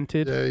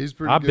Demented. Yeah, he's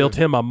pretty I good. built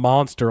him a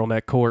monster on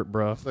that court,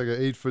 bro. It's like an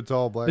 8 foot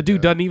tall black The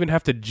dude guy. doesn't even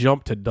have to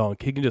jump to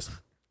dunk. He can just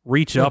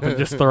reach up and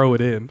just throw it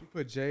in. You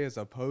put Jay as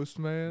a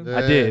postman. Yeah.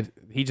 I did.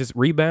 He just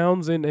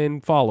rebounds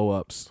and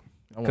follow-ups.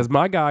 Because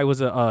my guy was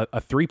a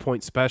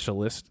 3-point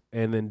specialist,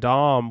 and then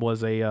Dom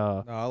was a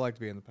No, I like to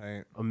be in the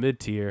paint.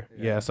 mid-tier.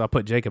 Yeah. Yeah, so I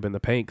put Jacob in the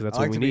paint because that's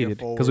I like what we to be a needed.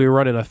 forward. Because we were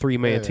running a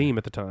 3-man Yeah. team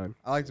at the time.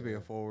 I like to be a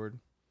forward.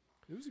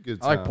 It was a good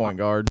I time. like point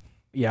guard.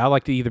 Yeah, I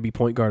like to either be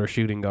point guard or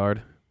shooting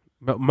guard.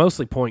 But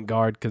mostly point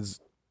guard because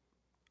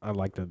I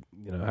like to,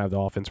 have the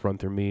offense run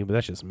through me, but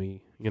that's just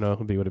me. It'll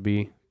be what it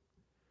be.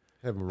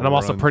 Have 'em And I'm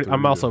also run pretty. through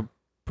I'm you. also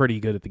pretty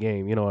good at the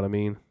game. You know what I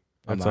mean?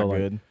 I'm That's not all, like,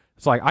 good.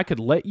 It's like I could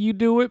let you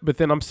do it, but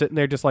then I'm sitting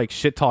there just like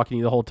shit talking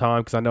you the whole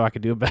time because I know I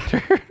could do it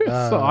better.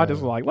 So I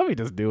just like, let me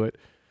just do it.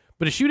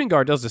 But a shooting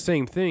guard does the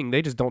same thing.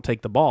 They just don't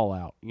take the ball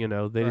out. You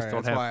know, they just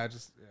don't that's have. why I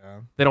just,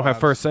 yeah. They don't have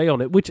first say on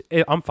it, which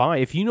I'm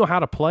fine. If you know how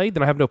to play,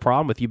 then I have no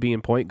problem with you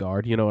being point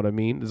guard. You know what I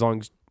mean? As long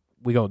as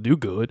we gonna do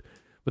good.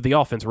 But the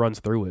offense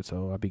runs through it,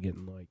 so I'd be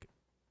getting like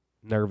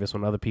nervous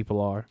when other people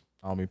are.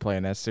 I don't be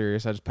playing that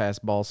serious. I just pass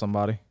the ball to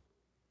somebody.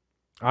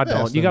 I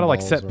don't. You gotta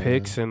like set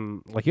picks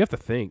and like you have to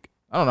think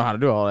I don't know how to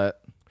do all that.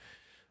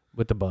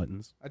 with the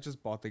buttons. I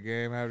just bought the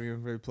game. I haven't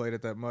even really played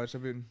it that much.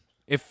 I've been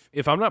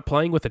If I'm not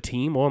playing with a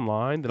team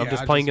online, then I'm Yeah,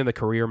 just I playing just- in the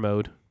career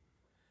mode.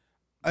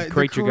 the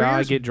create your guy,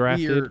 career's get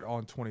drafted. weird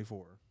on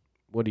 24.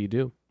 What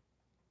do?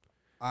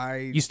 I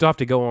You still have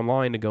to go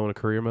online to go into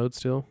career mode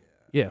still?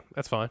 Yeah,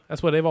 that's fine.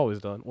 That's what they've always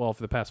done. Well,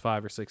 for the past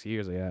 5 or 6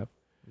 years they have.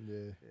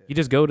 Yeah. You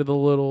just go to the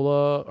little,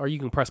 or you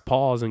can press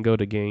pause and go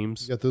to You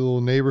games. got the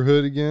little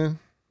neighborhood again.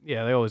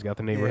 Yeah, they always got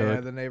the Yeah,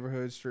 neighborhood. the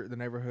neighborhood street, the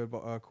neighborhood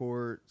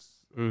courts.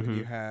 Mhm.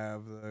 You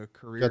have the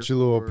career. Got your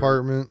little court.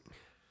 apartment.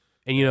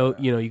 And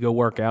you go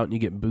work out and you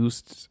get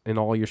boosts and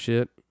all your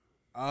shit.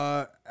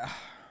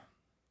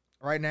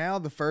 Right now,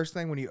 the first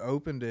thing when you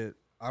opened it,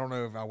 I don't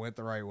know if I went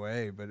the right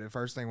way, but the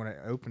first thing when I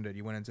opened it,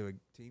 you went into a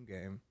team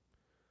game.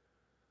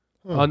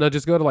 Huh. Oh no,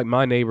 just go to like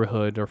my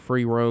neighborhood or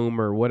free roam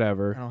or I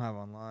whatever. don't have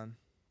online.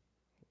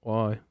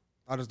 Why?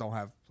 I just don't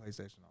have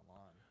PlayStation online.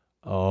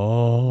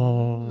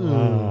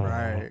 Oh,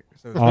 Right.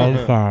 So it's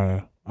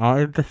sorry.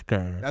 I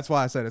understand. that's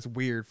why I said it's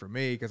weird for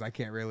me because I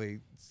can't really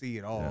see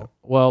it all.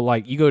 Well,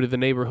 like you go to the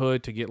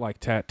neighborhood to get like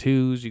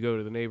tattoos. You go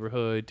to the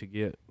neighborhood to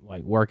get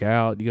like work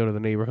out. You go to the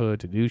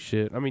neighborhood to do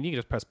shit. I mean, you can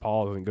just press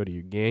pause and go to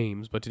your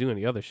games, but to do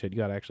any other shit, you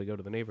got to actually go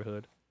to the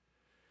neighborhood.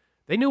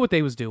 They knew what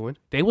they was doing.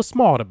 They was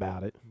smart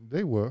about it,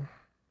 They were.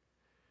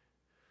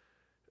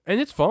 and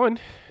it's fun.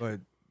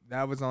 But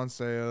that was on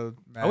sale.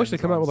 I wish they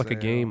Madden's come out on with like a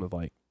sale. game of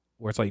like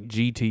where it's like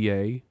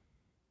GTA,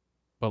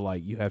 but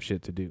like you have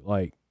shit to do,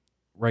 like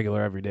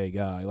regular everyday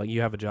guy. Like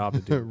you have a job to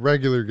do.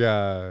 Regular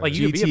guy. Like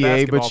you could be a GTA,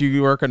 but basketball-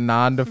 you work a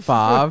 9 to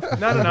 5.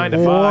 Not a 9 to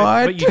 5,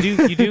 What? but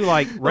you do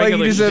like Like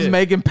regular you just shit.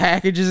 making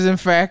packages in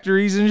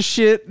factories and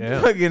shit.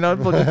 Yeah. Fucking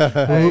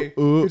Hey,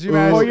 could you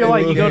imagine Or you're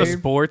like you go to game?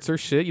 sports or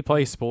shit. You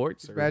play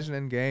sports, or- Imagine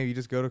in game, you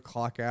just go to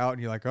clock out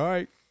and you're like, all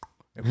right,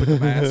 and put the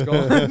mask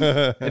on.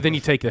 and then you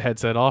take the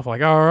headset off.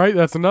 Like, all right,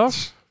 that's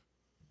enough.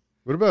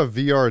 What about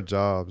VR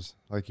jobs?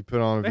 Like you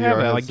put on a They VR have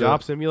that like headset?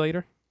 job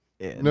simulator.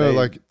 No,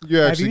 like you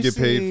actually Have get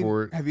you paid seen-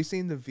 for it. Have you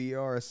seen the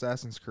VR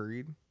Assassin's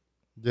Creed?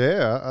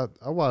 Yeah,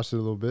 I watched it a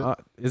little bit.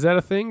 Is that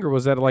a thing, or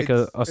was that like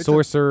It's- a it's a-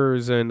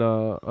 sorcerers and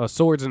a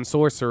swords and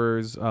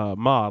sorcerers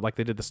mod, like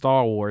they did the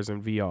Star Wars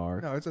in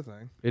VR? No, it's a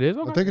thing. It is.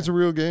 Okay. I think it's a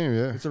real game.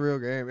 Yeah, It's a real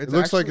game. it It's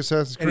looks like actually-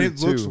 Assassin's and Creed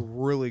it looks 2.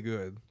 really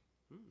good.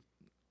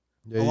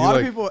 Yeah, a you lot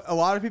like, a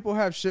lot of people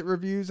have shit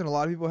reviews, and a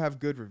lot of people have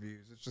good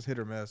reviews. It's just hit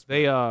or miss.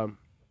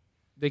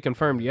 They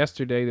confirmed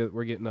yesterday that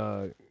we're getting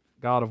a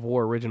God of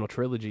War original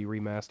trilogy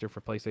remaster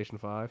for PlayStation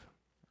 5.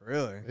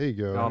 Really, There you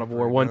go. God of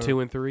War pretty 1, dope. 2,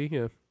 and 3.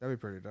 Yeah. that'd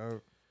be pretty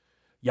dope.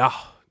 Yeah.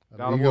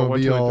 God you of War gonna 1,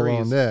 be 2, and all 3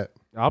 on is- that?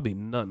 I'll be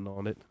nutting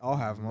on it. I'll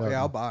have them. No.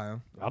 Yeah, I'll buy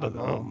them. I'll buy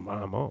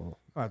them all.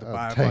 I'm about to Oh,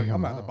 buy. dang, I'm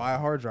I'm about to out. buy a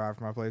hard drive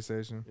for my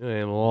PlayStation. You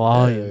ain't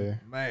lying. Yeah.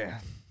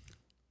 Man,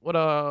 What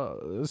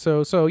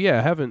so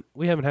yeah,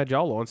 we haven't had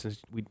y'all on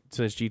since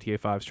GTA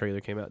 5's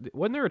trailer came out.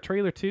 Wasn't there a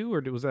trailer too, or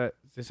was that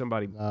did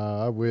somebody?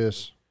 Nah, I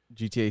wish.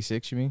 GTA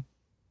 6, you mean?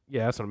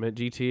 Yeah, that's what I meant.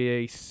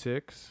 GTA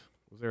 6.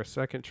 Was there a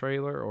second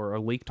trailer or a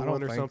leaked I one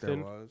don't or think there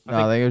something? was. No,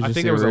 I think it was I just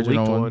think the there was a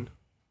original leaked one. one,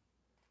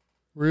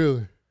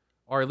 Really?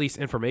 or at least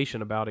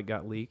information about it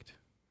got leaked.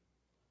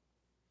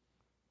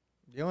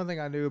 The only thing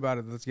I knew about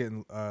it that's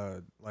getting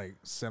like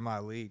semi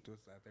leaked was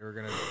that they were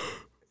gonna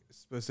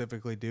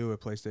specifically do a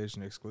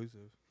PlayStation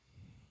exclusive.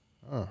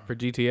 Oh. For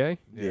GTA?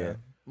 Yeah.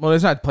 Well,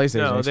 it's not PlayStation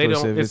No, they don't-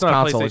 exclusive. it's It's not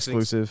console PlayStation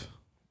exclusive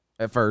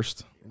at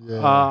first.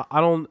 Yeah.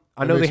 I know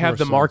That they makes have more the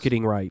sense.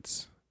 marketing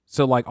rights.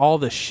 So like all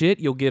the shit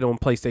you'll get on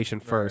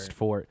PlayStation first Right.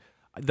 for it.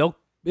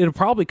 It'll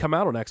probably come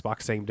out on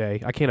Xbox same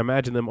day. I can't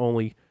imagine them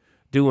only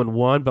doing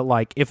one, but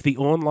like if the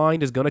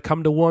online is going to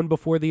come to one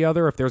before the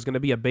other, if there's going to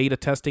be a beta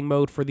testing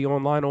mode for the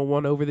online on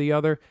one over the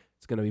other,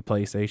 it's going to be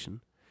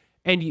PlayStation.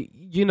 And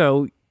you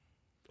know,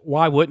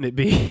 why wouldn't it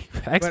be?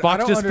 I Xbox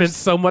don't just spent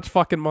so much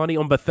fucking money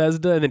on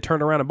Bethesda and then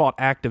turned around and bought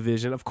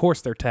Activision. Of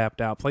course they're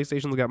tapped out.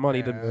 PlayStation's got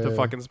money to Yeah.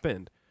 fucking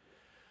spend.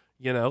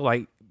 You know,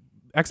 like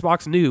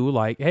Xbox knew,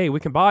 like, hey, we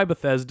can buy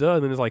Bethesda,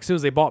 and then it's like, as soon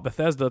as they bought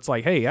Bethesda, it's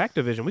like, hey,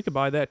 Activision, we could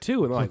buy that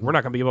too, and like, we're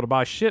not gonna be able to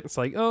buy shit. It's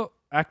like, oh,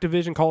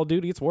 Activision, Call of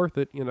Duty, it's worth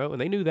it, you know, and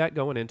they knew that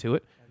going into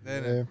it. And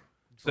then Yeah. it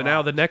So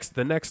now the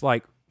next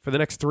like for the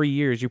next 3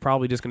 years, you're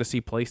probably just gonna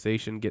see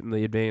PlayStation getting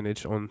the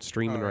advantage on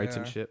streaming Oh, rights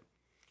and yeah. shit.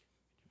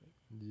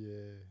 Yeah.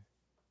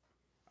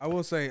 I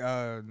will say,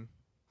 I'm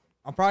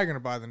probably gonna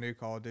buy the new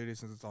Call of Duty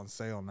since it's on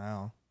sale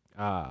now.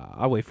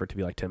 I wait for it to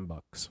be like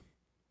 $10.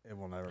 It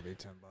will never be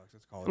 $10.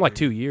 It's Call of In like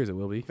Duty. 2 years, it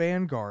will be,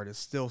 Vanguard is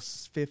still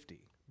 50.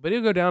 but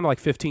it'll go down to like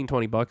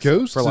 $15-20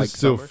 Ghost for like is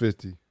still summer.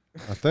 50,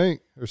 I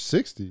think, or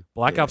 60.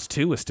 Black Ops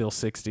 2 is still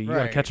 60. You gotta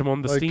Right. catch them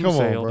on the Like, Steam come on,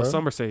 sale, the bro.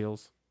 summer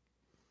sales.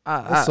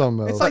 That's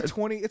something else. It's like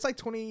 20. It's like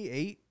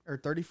 28 or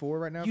 34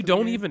 right now. You for the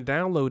don't game. even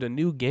download a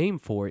new game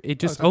for it. It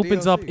just it's a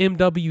opens up DLC.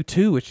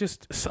 MW2. It's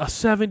just a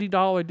 $70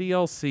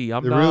 DLC.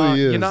 I'm It not.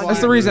 really is. You're not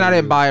That's the reason I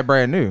didn't buy it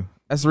brand new.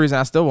 That's the reason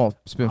I still won't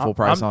spend full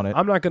price on it.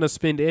 I'm not going to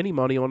spend any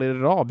money on it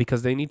at all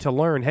because they need to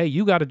learn. Hey,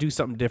 you got to do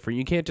something different.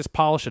 You can't just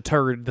polish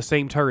the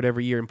same turd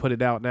every year, and put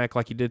it out and act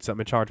like you did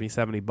something and charge me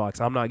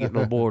 $70. I'm not getting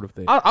on board with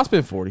it. I'll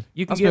spend 40.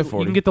 You can I'll spend get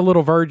 40. you can get the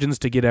little virgins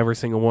to get every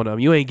single one of them.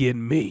 You ain't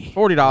getting me.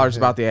 $40 is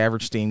about the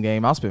average Steam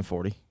game. I'll spend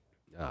 40.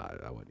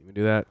 I wouldn't even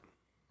do that.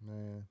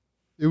 Man.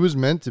 It was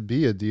meant to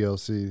be a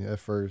DLC at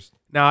first.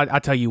 Now I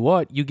tell you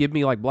what, you give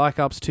me like Black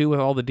Ops 2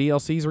 with all the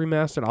DLCs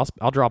remastered,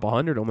 I'll drop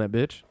 100 on that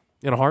bitch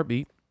in a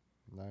heartbeat.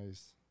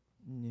 Nice.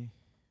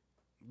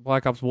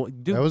 Black Ops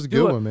 1. That was a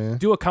good one, man.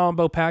 Do a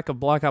combo pack of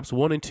Black Ops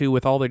 1 and 2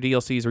 with all their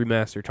DLCs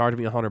remastered. Charge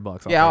me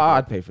 $100. Yeah, I'll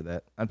I'd pay for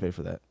that. I'd pay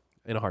for that.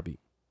 in a heartbeat.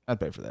 I'd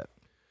pay for that.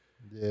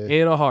 Yeah.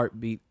 In a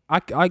heartbeat.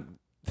 I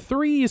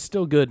 3 is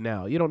still good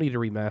now. You don't need to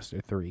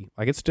remaster 3.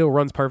 Like it still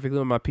runs perfectly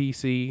on my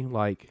PC.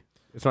 Like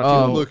it's not too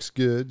It old. looks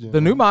good. you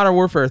The know. new Modern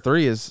Warfare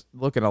 3 is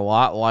looking a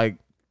lot like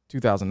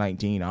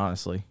 2019,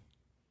 honestly.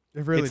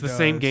 It really it's the does.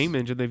 same game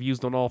engine they've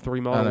used on all 3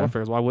 Modern know.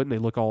 Warfares. Why wouldn't they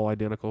look all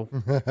identical?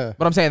 But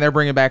I'm saying they're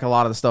bringing back a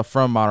lot of the stuff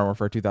from Modern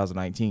Warfare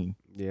 2019.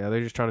 Yeah,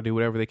 they're just trying to do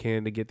whatever they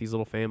can to get these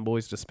little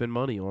fanboys to spend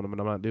money on them,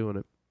 and I'm not doing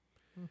it.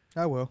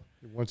 I will.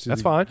 Wants you That's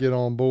to fine. get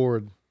on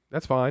board.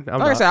 That's fine. I'm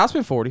Like I not, said, I'll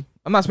spend 40.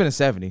 I'm not spending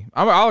 70.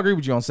 I'll agree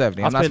with you on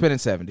 70. I'm I'll not spend- spending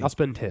 70. I'll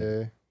spend 10.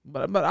 Yeah.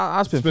 But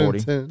I'll spend Spend 40.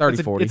 10. 30, It's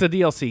a, 40. it's a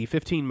DLC,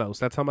 15 most.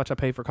 That's how much I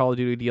pay for Call of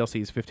Duty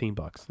DLCs,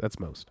 $15. That's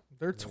most.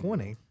 They're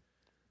 20.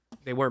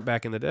 They weren't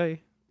back in the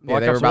day. Yeah,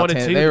 Black they were Ops about 1 and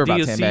 10 2, they were about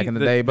DLC 10 back in the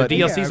day, but the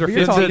Yeah, DLCs but are you're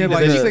 15 talking and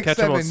like they six, catch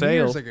them on 7 sale.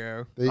 years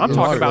ago. They I'm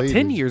talking about inflated.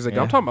 10 years ago.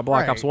 I'm Yeah. talking about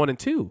Black Right. Ops 1 and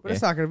 2. But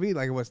it's not going to be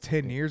like it was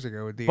 10 years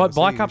ago with DLCs. But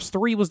Black Ops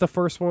 3 was the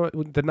first one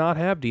to not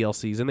have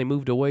DLCs, and they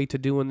moved away to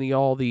doing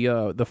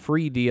the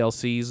free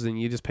DLCs, and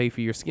you just pay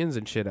for your skins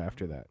and shit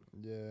after that.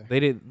 Yeah. They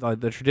did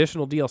the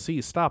traditional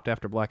DLCs stopped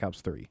after Black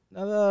Ops 3.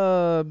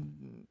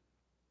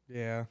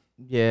 Yeah.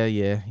 Yeah.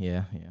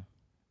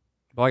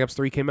 Black Ops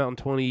 3 came out in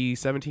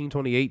 2017,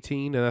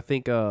 2018, and I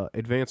think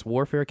Advanced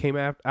Warfare came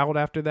out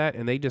after that,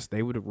 and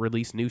they would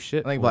release new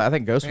shit. I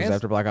think Ghost was Advanced-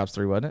 after Black Ops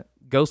 3, wasn't it?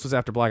 Ghost was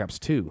after Black Ops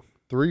 2.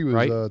 3 was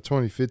Right?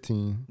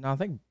 2015. No, I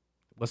think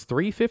Was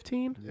 3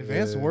 15?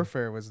 Advanced Yeah.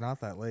 Warfare was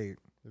not that late.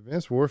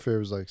 Advanced Warfare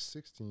was like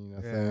 16,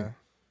 I think. Yeah.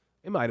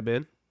 It might have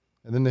been.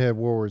 And then they had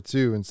World War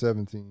II in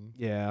 17.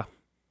 Yeah.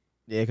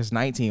 yeah, because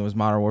 19 was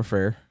Modern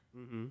Warfare.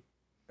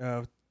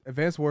 Mm-hmm.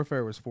 Advanced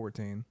Warfare was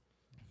 14.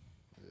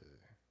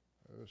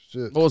 Oh,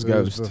 shit. What was So it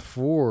Ghost?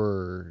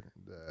 Before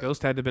that.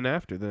 Ghost had to have been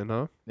after then,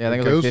 huh? Yeah, I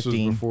think it was Ghost like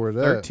 15, was before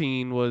that.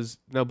 13 was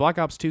no. Black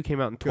Ops 2 came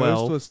out in 12.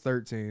 Ghost was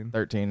 13.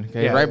 13.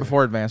 Okay, Yeah. right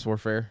before Advanced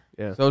Warfare.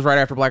 Yeah. So it was right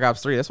after Black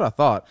Ops 3. That's what I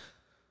thought.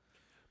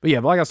 But yeah,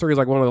 Black Ops 3 is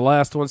like one of the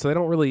last ones, so they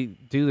don't really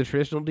do the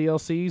traditional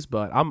DLCs.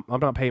 But I'm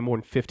not paying more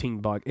than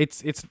 $15.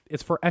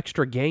 It's for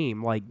extra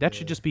game. Like that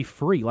should just be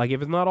free. Like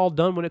if it's not all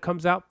done when it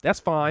comes out, that's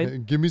fine. Hey,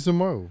 give me some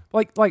more.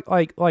 Like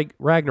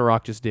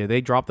Ragnarok just did. They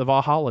dropped the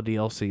Valhalla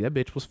DLC. That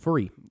bitch was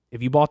free.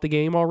 If you bought the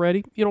game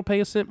already, you don't pay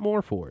a cent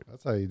more for it.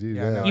 That's how you do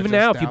Yeah, that. no, Even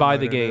just now, if you buy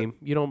the downloaded it. game,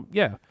 you don't.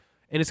 Yeah,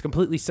 and it's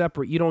completely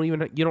separate. You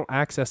don't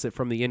access it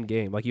from the in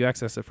game. Like you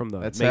access it from the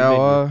That's main how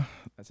menu.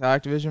 that's how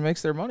Activision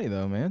makes their money,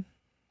 though, man.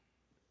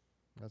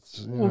 That's,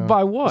 you Well, know,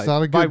 by what? It's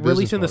not a good By business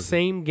releasing the market.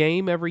 same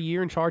game every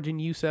year and charging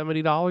you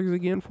 $70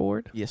 again for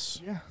it? Yes,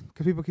 Yeah,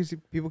 because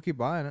people keep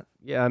buying it.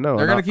 Yeah, I know.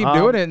 they're gonna keep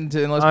doing it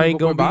unless I ain't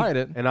people gonna quit buying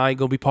it. and I ain't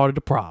gonna be part of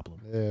the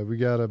problem. Yeah, we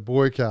got to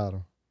boycott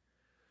them.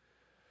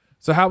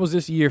 So how was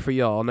this year for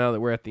y'all? Now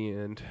that we're at the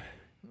end,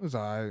 It was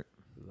alright.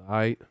 all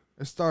right,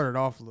 It started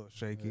off a little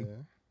shaky. Yeah.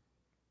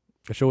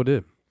 I sure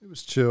did. It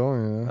was chill,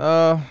 you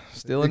know.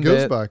 Still it in goes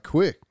debt. by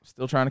quick.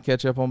 Still trying to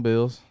catch up on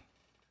bills.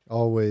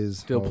 Always.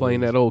 Still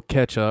playing that old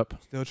catch up.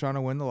 Still trying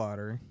to win the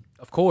lottery.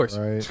 Of course,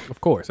 Right. of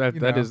course. That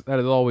You that know.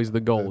 is always the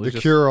goal. The It's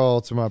just- cure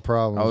all to my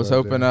problems. I was right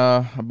hoping.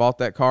 there. I bought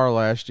that car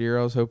last year.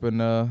 I was hoping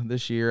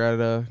this year I'd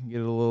get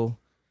it a little,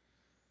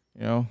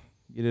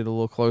 get it a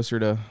little closer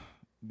to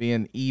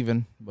being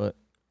even, but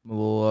I'm a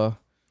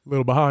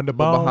little behind the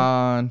little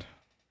behind.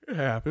 It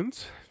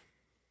happens.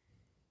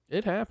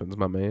 It happens,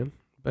 my man.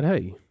 But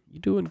hey,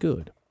 you're doing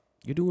good.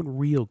 You're doing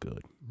real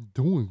good.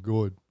 Doing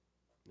good.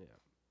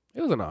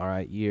 It was an all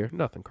right year.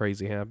 Nothing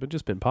crazy happened.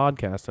 Just been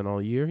podcasting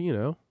all year, you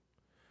know.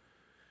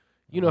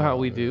 You know how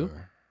we do.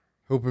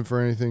 Hoping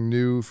for anything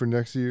new for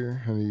next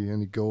year?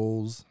 Any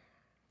goals?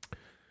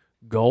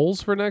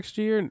 Goals for next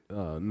year?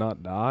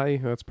 Not die.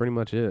 That's pretty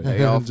much it.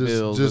 Pay off just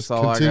bills. just That's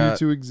all I continue got.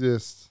 to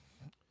exist.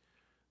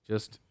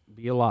 Just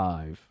be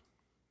alive.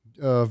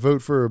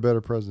 Vote for a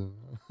better president.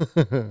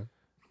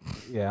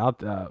 Yeah, I'll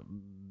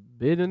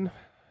Biden.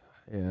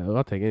 Yeah,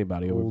 I'll take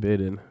anybody over Old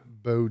Biden.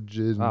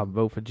 Bojin. I'll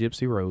vote for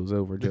Gypsy Rose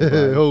over Joe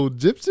Biden. Old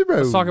Gypsy Rose.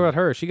 Let's talk about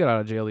her. She got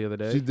out of jail the other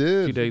day. She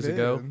did. 2 days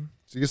ago. Did.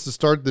 She gets to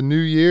start the new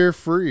year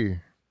free.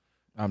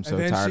 I'm so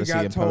And then tired she of got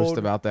seeing posts told-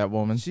 about that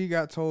woman. She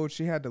got told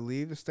she had to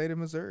leave the state of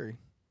Missouri.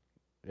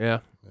 Yeah.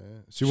 Yeah.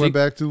 She went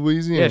back to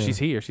Louisiana. Yeah, she's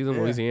here. She's in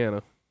Yeah.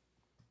 Louisiana.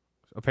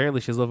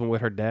 Apparently, she's living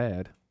with her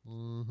dad.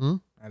 Mm-hmm.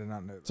 I did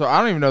not know that. So I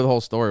don't even know the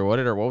whole story. What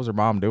was her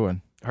mom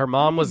doing? Her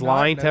mom was do not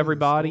lying know to the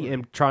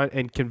everybody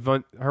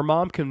story. her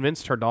mom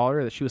convinced her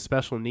daughter that she was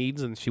special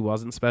needs and she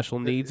wasn't special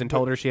needs and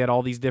told her she had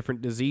all these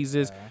different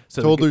diseases. Yeah.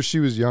 So Told her she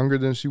was younger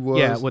than she was.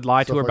 yeah, would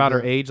lie to stuff her like about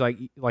her that. age,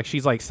 like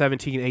she's like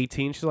 17,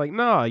 18. She's like,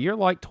 nah, you're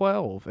like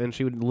 12. And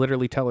she would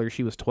literally tell her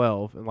she was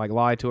 12 and like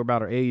lie to her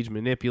about her age,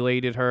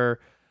 manipulated her,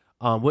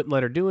 wouldn't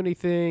let her do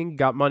anything,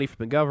 got money from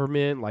the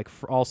government, like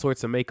for all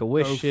sorts of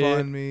Make-A-Wish shit.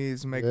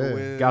 GoFundMes,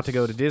 Make-A-Wish. Got to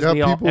go to Got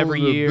Disney people every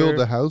to year. build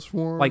a house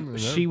for 'em Like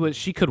and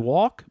she could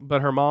walk,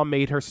 but her mom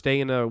made her stay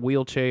in a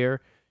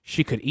wheelchair.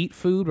 She could eat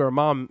food, but her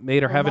mom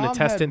made her have an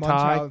intestine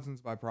tie.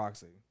 Munchausen's by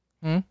proxy.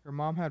 Hmm? Her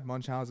mom had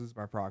Munchausen's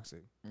by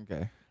proxy.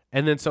 Okay.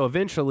 And then so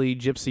eventually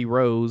Gypsy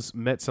Rose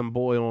met some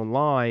boy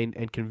online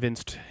and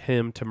convinced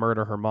him to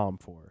murder her mom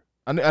for her.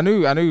 I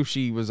knew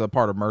she was a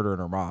part of murdering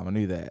her mom. I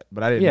knew that,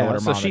 but I didn't know what Yeah, her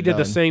so mom she had did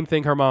the done. same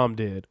thing her mom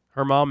did.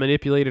 Her mom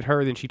manipulated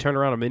her, then she turned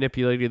around and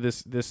manipulated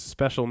this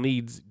special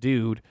needs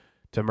dude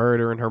to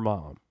murdering her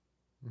mom.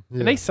 Yeah.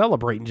 And they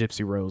celebrating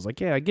Gypsy Rose.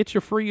 Like, yeah, get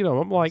your freedom.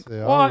 I'm like, Say,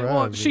 what? all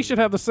Well, right, she man. should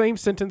have the same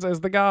sentence as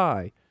the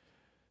guy.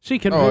 She Oh,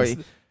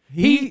 convinced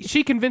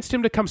she convinced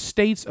him to come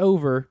states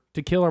over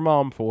to kill her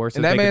mom for her. So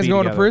and that they could man's be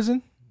going to together.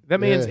 prison. That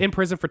man's Yeah. in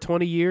prison for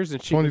 20 years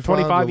and she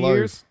 25 to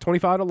years, life.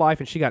 25 to life,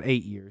 and she got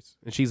 8 years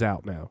and she's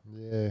out now.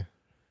 Yeah.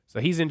 So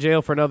he's in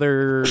jail for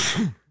another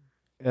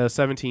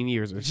 17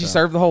 years or Did so. she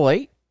serve the whole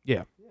 8?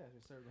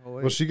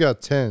 Well, she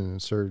got 10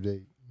 and served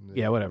 8.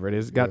 Yeah, whatever it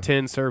is. Got Yeah.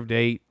 10, served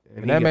 8.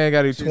 And that man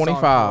got to do She's on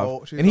 25.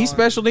 parole. She's And he's on-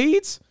 special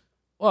needs?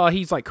 Well,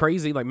 he's like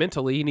crazy, like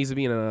mentally. He needs to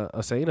be in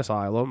a sane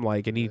asylum,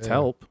 like, and needs Yeah.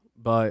 help.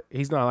 But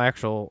he's not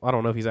actual. I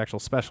don't know if he's actual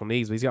special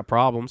needs, but he's got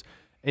problems.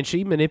 And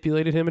she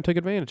manipulated him and took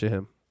advantage of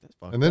him.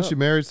 And then she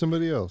married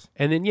somebody else.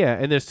 And then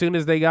and as soon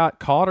as they got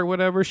caught or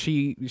whatever,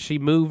 she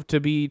moved to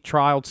be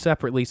trialed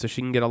separately so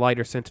she can get a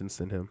lighter sentence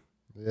than him.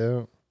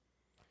 Yeah.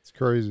 It's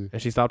crazy.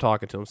 And she stopped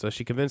talking to him. So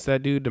she convinced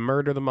that dude to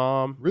murder the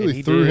mom. and Really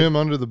he threw did. him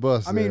under the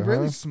bus. I mean, there,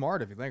 really huh?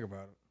 smart if you think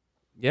about it.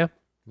 Yeah.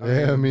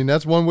 Yeah, I mean,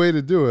 that's one way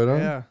to do it, huh?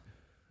 Yeah.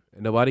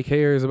 And nobody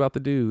cares about the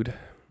dude.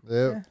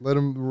 Yeah. Let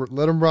him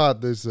rot,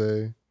 they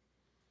say.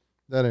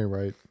 That ain't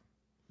right.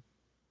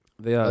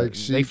 They Like, they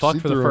she fucked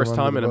for the threw him first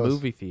under time the in a bus.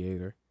 movie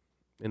theater,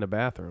 in a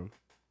bathroom.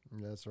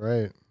 That's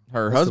right.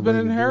 Her That's the husband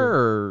way and to do her?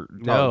 Or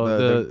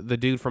No, the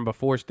dude from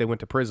before they went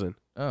to prison.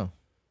 Oh,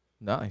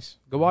 nice.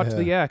 Go watch Yeah.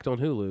 The Act on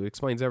Hulu. It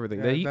explains everything.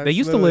 Yeah, They that's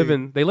used to live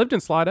literally- in they lived in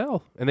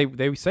Slidell, and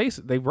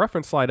they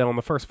reference Slidell in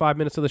the first 5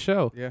 minutes of the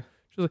show. Yeah.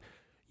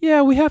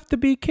 Yeah, we have to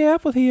be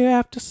careful here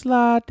after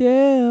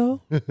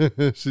Slidell.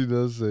 She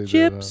does say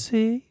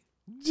Gypsy,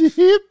 that. Huh?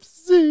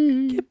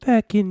 Gypsy. get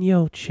back in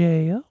your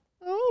chair.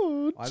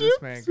 Oh, Why Gypsy.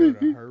 this man go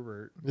to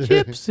Herbert?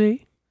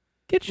 Gypsy,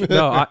 get you.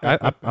 No,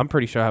 I'm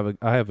pretty sure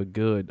I have a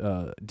good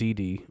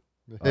DD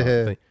Yeah.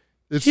 thing.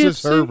 It's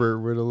just Gypsy. Herbert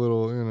with a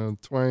little,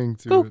 twang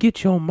to Go it.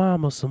 get your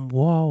mama some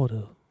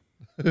water.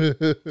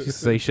 Just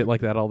say shit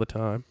like that all the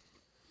time.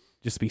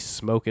 Just be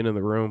smoking in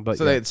the room. But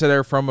So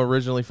they're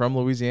originally from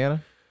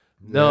Louisiana?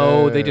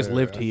 no, they just Yeah,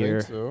 lived I think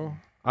here. so.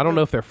 I don't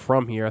know if they're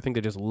from here. I think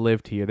they just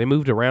lived here. They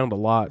moved around a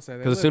lot I'd say they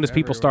because as soon as lived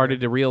people everywhere.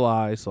 started to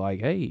realize, like,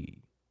 hey,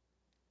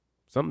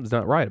 something's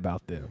not right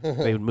about them,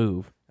 they would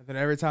move. And then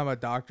every time a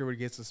doctor would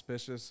get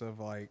suspicious of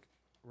like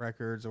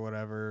records or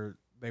whatever,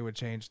 they would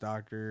change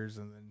doctors,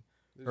 and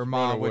then her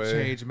mom would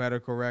change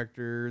medical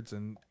records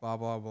and blah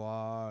blah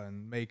blah,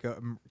 and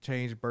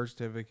change birth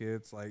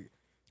certificates. Like,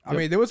 I Yep.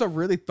 mean, there was a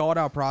really thought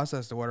out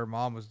process to what her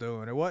mom was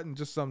doing. It wasn't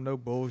just some no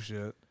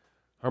bullshit.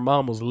 Her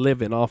mom was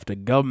living off the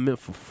government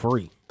for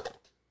free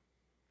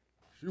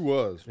She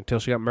was. until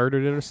she got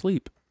murdered in her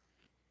sleep.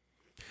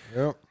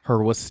 Yep.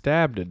 Her was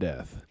stabbed to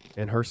death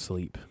in her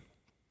sleep.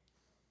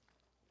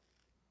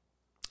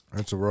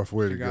 That's a rough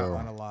way She to got go.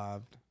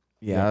 unalived.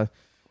 Yeah.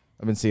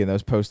 I've been seeing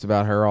those posts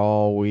about her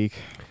all week.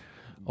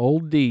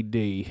 Old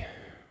DD.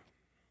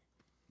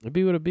 It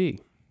be what it be.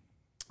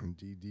 And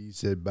DD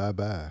said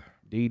bye-bye.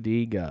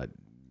 DD got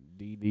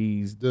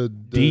DD's The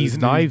D's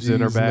knives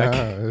in her D's back.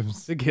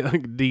 knives.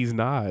 D's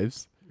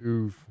knives.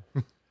 Oof.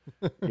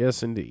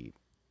 Yes, indeed.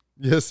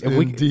 Yes, If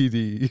we-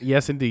 indeed.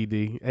 Yes, indeed.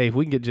 D. Hey, if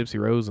we can get Gypsy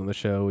Rose on the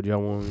show, would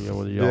y'all want? Y'all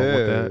want Yeah,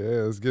 that? yeah.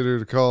 Let's get her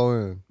to call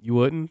in. You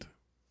wouldn't?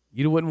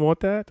 You wouldn't want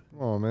that?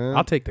 Come on, man.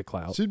 I'll take the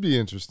clout. She'd be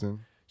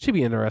interesting. She'd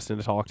be interesting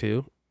to talk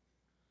to.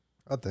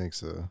 I think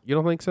so. You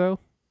don't think so?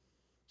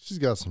 She's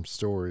got some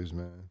stories,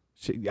 man.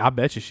 I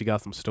bet you she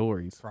got some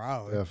stories.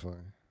 Probably.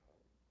 Definitely.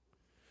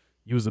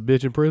 You was a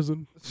bitch in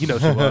prison? You know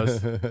she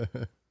was.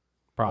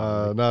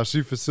 Probably. No,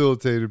 she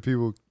facilitated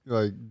people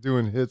like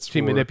doing hits. She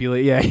for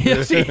manipulated.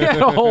 Yeah, she had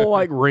a whole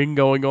like ring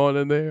going on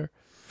in there.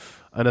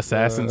 An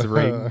assassin's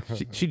ring.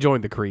 She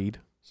joined the Creed.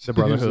 The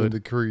Brotherhood. The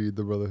Creed,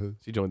 the Brotherhood.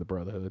 She joined the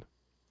Brotherhood.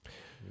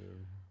 Yeah.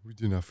 We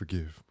do not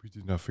forgive. We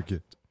do not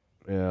forget.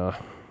 Yeah.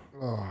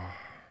 Oh.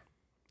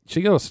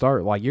 She gonna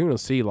start like you're gonna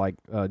see like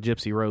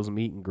Gypsy Rose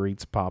meet and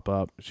greets pop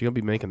up. She gonna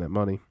be making that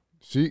money.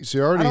 She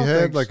already don't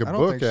had think like she- a I don't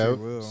book think she out,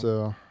 will.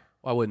 so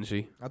Why wouldn't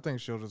she? I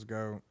think she'll just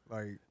go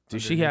like.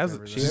 Dude, she underneath has-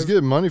 everything. she's she's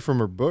getting money from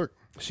her book.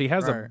 She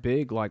has a Right.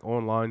 big like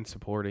online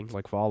supporting,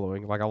 like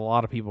following, like a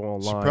lot of people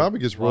She online. probably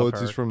gets love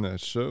royalties her. from that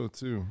show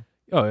too.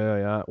 Oh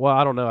yeah. Well,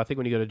 I don't know. I think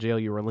when you go to jail,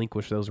 you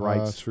relinquish those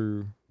rights.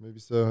 True. Maybe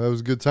so. That was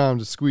a good time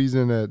to squeeze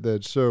in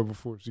that show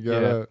before she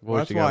got out. before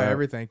That's she got why out.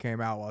 everything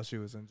came out while she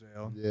was in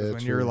jail. 'Cause Yeah,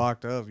 when you're true.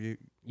 locked up, you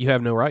You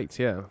have no rights.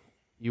 Yeah,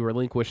 you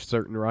relinquish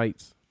certain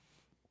rights.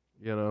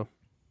 You know,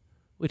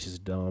 which is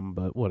dumb,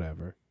 but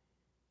whatever.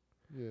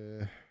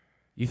 Yeah.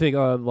 You think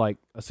like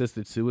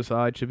assisted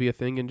suicide should be a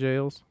thing in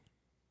jails?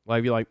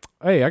 Like, be like,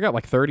 hey, I got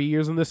like 30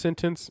 years in this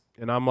sentence,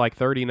 and I'm like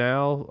 30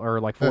 now, or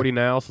like 40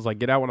 now. So it's like,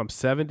 get out when I'm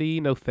 70.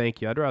 No,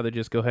 thank you. I'd rather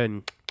just go ahead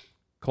and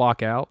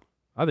clock out.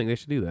 I think they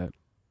should do that.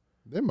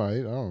 They might.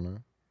 I don't know.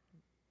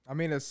 I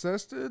mean,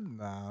 assisted?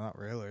 Nah, not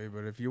really.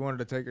 But if you wanted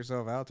to take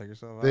yourself out, take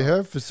yourself out. They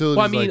have facilities.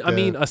 Well, I like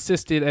mean, that.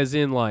 assisted as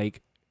in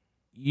like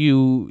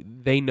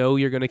they know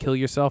you're gonna kill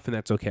yourself, and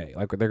that's okay.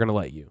 Like they're gonna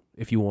let you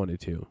if you wanted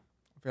to.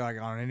 I feel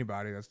like on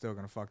anybody, that's still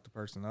gonna fuck the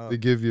person up. They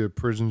give you a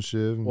prison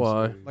shiv. and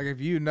Why? say- Like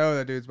if you know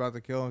that dude's about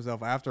to kill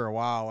himself, after a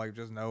while, like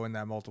just knowing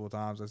that multiple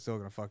times, that's still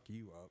gonna fuck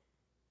you up.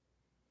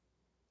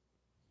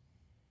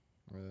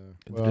 Yeah.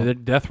 The Well,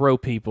 death row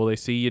people, they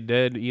see you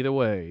dead either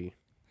way.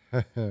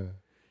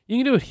 You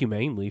can do it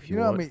humanely if you,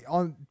 You know want. what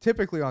I mean?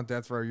 Typically on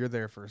death row, you're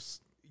there for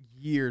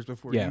years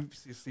before Yeah.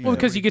 you see. Well,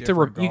 because every you get to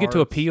different you get to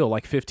guards. appeal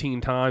like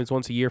 15 times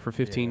once a year for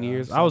 15 Yeah,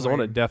 years. so I was on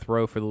a like- death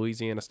row for the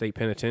Louisiana State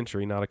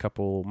Penitentiary not a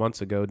couple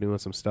months ago doing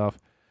some stuff.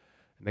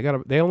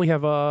 And they only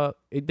have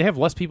they have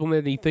less people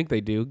than you think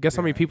they do. Guess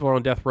how many Yeah. people are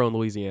on death row in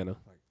Louisiana?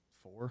 Like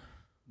 4.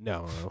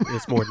 No,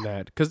 it's more than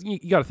that. Because you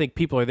got to think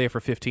people are there for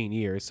 15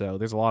 years, so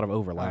there's a lot of I don't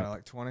overlap. know,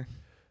 like 20.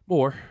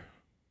 More.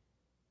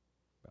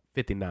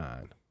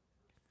 59.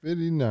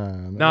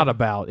 59. Not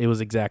about. It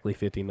was exactly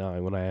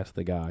 59 when I asked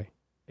the guy.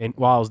 And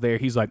while I was there,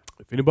 he's like,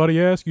 if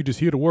anybody asks, you just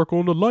here to work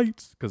on the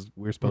lights. Because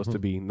we're supposed to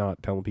be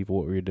not telling people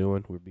what we were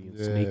doing. We're being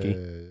sneaky.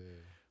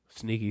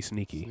 Sneaky.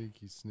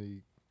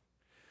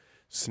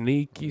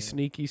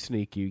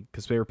 Sneaky.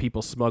 Because there were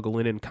people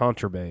smuggling in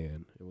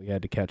contraband. And we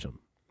had to catch them.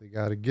 They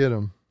got to get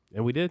them.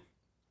 And we did.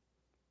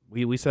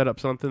 We set up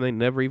something they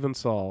never even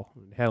saw.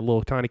 It had a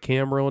little tiny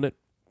camera on it.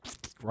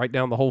 Right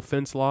down the whole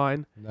fence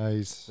line.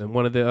 Nice. And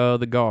one of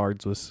the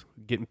guards was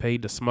getting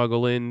paid to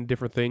smuggle in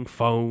different things,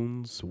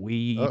 phones,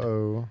 weed,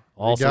 Uh-oh.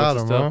 all They got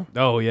sorts of him, stuff.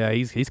 Oh yeah,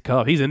 he's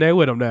cuffed. He's in there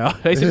with him now.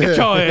 They said, "Get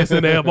your ass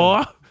in there,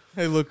 boy."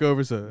 They look over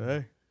and say,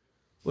 "Hey,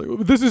 Like,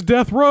 this is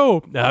death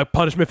row. Nah,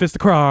 punishment fits the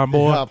crime,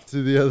 boy. Hop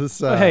to the other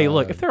side. But hey,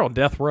 look, if they're on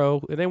death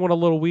row and they want a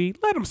little weed,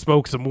 let them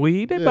smoke some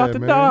weed. They're about to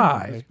man.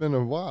 die. It's been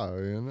a while,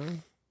 you know.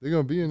 They're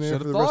gonna be in there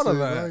Should've for the rest thought of of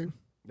their that. life.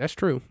 That's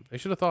true. They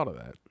should have thought of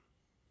that.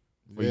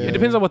 Well, Yeah. It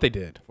depends on what they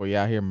did. Before you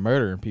out here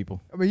murdering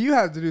people. I mean, you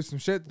have to do some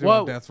shit to do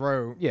Well, on death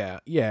row." Yeah,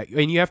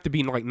 and you have to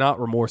be like not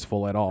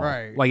remorseful at all.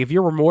 Right. Like if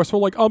you're remorseful,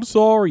 like I'm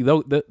sorry,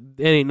 it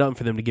ain't nothing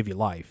for them to give you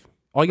life.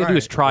 All you gotta do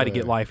is Right. try to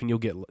get Yeah. life, and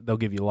they'll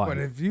give you life. But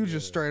if you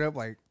just straight up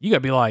like, You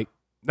gotta be like,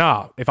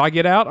 nah. If I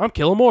get out, I'm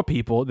killing more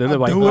people. Then they're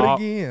I'll like, do it "Nah,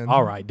 again."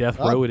 all right, death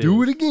row I'll it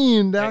do is." it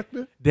again,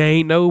 doctor. There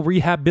ain't no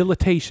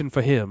rehabilitation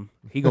for him.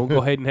 He gonna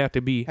go ahead and have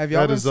to be. have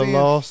y'all That been is a seeing?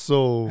 lost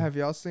soul. Have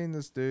y'all seen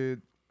this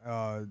dude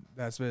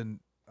that's been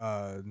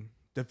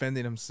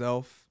defending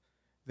himself?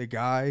 The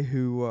guy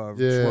who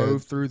Yeah.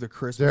 drove through the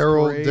Christmas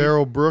parade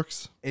Daryl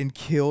Brooks. and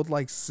killed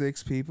like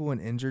 6 people and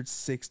injured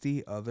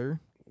 60 other.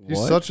 He's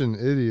What? such an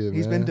idiot,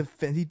 He's man.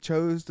 been he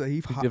chose to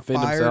defend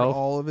fired himself?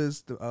 all of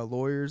his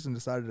lawyers and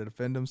decided to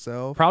defend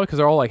himself. Probably because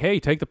they're all like, "Hey,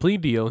 take the plea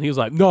deal," and he was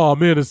like, "No,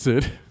 I'm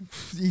innocent."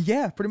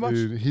 Yeah, pretty much.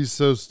 Dude, he's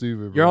so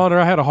stupid. Your bro. Honor,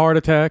 I had a heart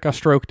attack. I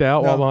stroked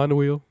out while No. behind the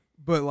wheel.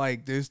 But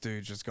like this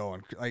dude's just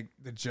going like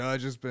the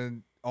judge has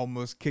been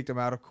almost kicked him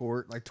out of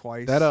court like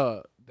twice.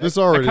 This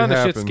already that kind of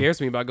shit happened. scares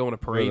me about going to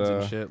parades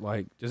and shit.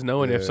 Like just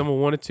knowing if yeah. someone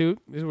wanted to,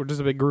 these were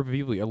just a big group of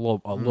people. A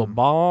little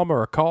bomb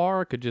or a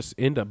car could just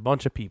end a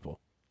bunch of people.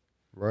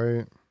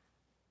 Right.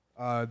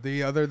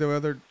 The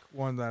other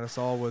one that I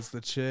saw was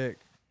the chick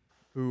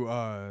who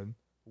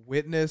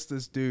witnessed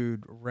this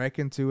dude wreck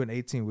into an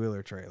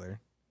 18-wheeler trailer.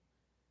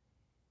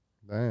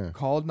 Damn.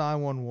 Called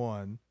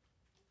 911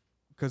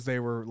 because they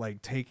were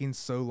like taking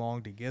so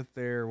long to get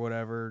there or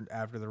whatever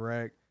after the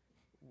wreck.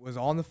 Was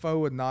on the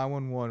phone with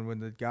 911 when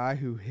the guy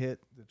who hit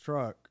the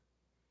truck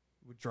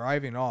was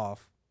driving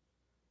off.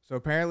 So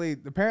apparently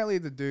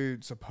the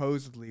dude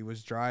supposedly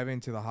was driving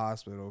to the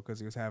hospital because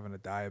he was having a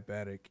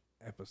diabetic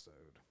episode.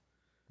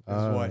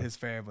 Is what his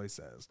family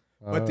says.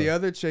 But the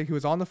other chick who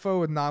was on the phone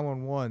with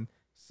 911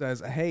 says,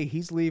 "Hey,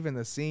 he's leaving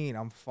the scene.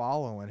 I'm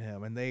following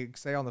him." And they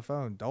say on the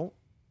phone, "Don't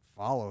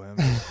follow him.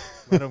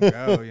 Just let him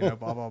go,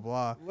 blah, blah,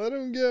 blah." Let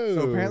him go.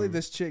 So apparently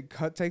this chick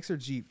takes her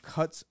Jeep,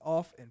 cuts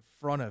off in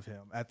front of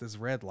him at this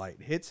red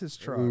light, hits his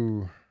truck,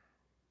 Ooh.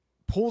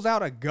 pulls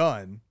out a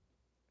gun,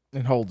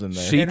 And holds in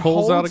there. She and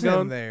pulls out a holds him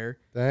gun? there.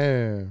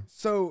 Damn.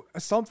 So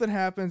something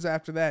happens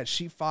after that.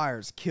 She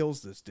fires,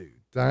 kills this dude.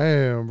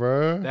 Damn,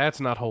 bro. That's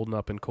not holding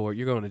up in court.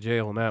 You're going to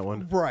jail on that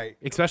one. Right.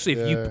 Especially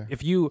Yeah.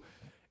 if you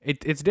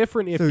It's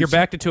different if So you're she-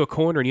 backed into a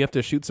corner and you have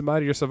to shoot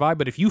somebody to survive.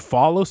 But if you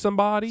follow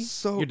somebody,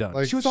 So you're done.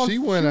 Like, she was on. she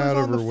went was out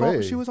on of the her phone.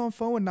 way. She was on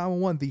phone with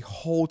 911 the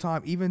whole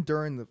time, even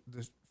during the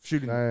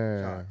shooting.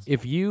 Damn. shots.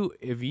 if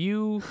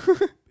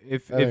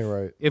That ain't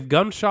right. if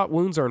gunshot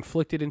wounds are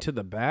inflicted into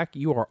the back,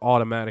 you are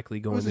automatically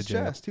It going was to his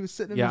jail. chest. He was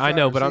sitting in Yeah, his I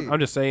know, driver's but seat. I'm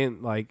just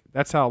saying, like,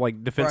 that's how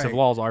like defensive Right.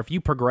 laws are. If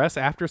you progress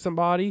after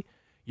somebody,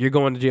 you're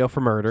going to jail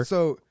for murder.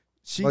 So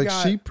she Like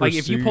got. she Like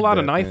if you pursued pull out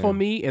a that knife man. on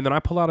me and then I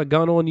pull out a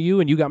gun on you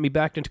and you got me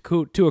backed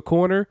into to a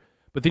corner,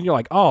 but then you're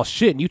like, oh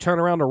shit, and you turn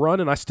around to run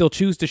and I still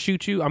choose to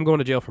shoot you, I'm going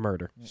to jail for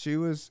murder. She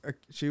was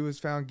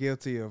found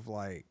guilty of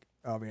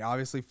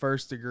obviously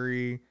first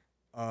degree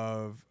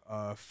of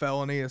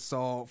felony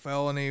assault,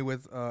 felony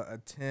with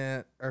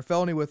intent, or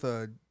felony with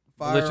a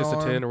firearm. Malicious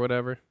intent or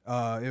whatever.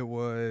 It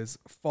was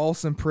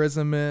false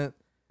imprisonment.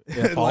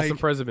 Yeah, false Like,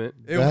 imprisonment.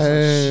 It was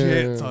a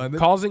shit Damn. ton.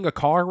 Causing a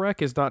car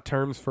wreck is not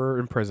terms for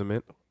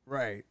imprisonment.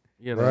 Right.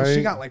 You know. Right.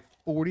 She got like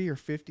 40 or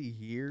 50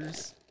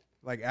 years,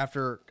 like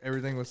after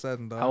everything was said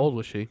and done. How old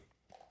was she?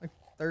 Like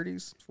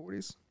 30s,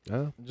 40s.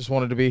 Oh. Just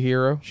wanted to be a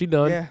hero. She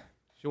done. Yeah.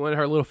 She wanted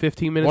her little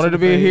 15 minutes. Wanted of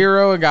to be a fame.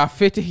 hero and got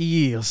 50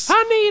 years.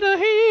 I need a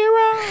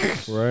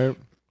hero. Right.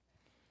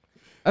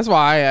 That's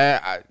why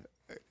yeah.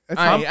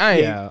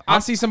 I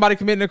see somebody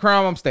committing a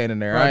crime, I'm standing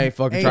there. I ain't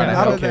fucking trying to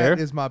none help. of care.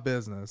 That is my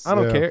business. I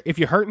don't Yeah. care if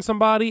you're hurting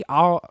somebody.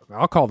 I'll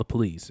call the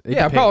police. It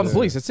Yeah, I'm calling the depends.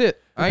 police. That's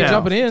it. I ain't Yeah.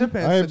 jumping in.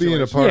 Depends I ain't being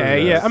a situation. part of Yeah,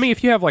 that. yeah. I mean,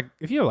 if you have like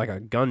a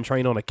gun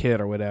trained on a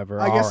kid or whatever,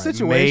 I guess all right,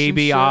 situation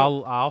maybe shit.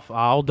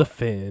 I'll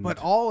defend. But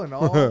all in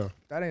all,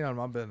 that ain't none of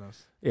my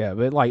business. yeah,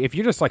 but like if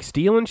you're just like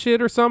stealing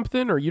shit or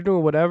something, or you're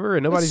doing whatever,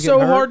 and nobody's It's so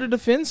getting hurt, hard to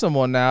defend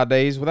someone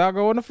nowadays without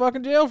going to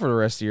fucking jail for the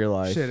rest of your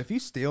life. Shit, if you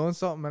stealing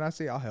something and I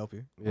see, I'll help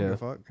you. I don't Yeah.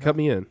 give a fuck. cut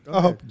me in. Go I'll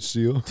ahead. help you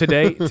steal.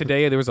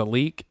 Today there was a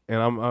leak and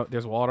I'm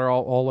there's water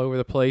all over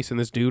the place and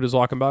this dude is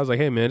walking by. I was like,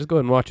 hey man, just go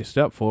ahead and watch your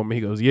step for me.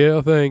 He goes,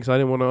 yeah, thanks. I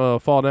didn't want to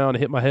fall down and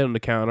hit my head on the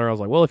counter. I was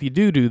like, well, if you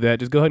do that,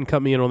 just go ahead and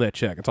cut me in on that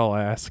check. That's all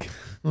I ask.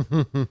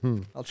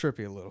 I'll trip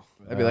you a little.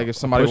 That'd be like if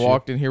somebody push you.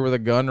 walked in here with a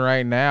gun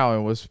right now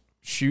and was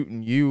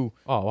shooting you,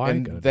 Oh, I ain't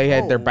and gonna do they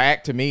had their Oh.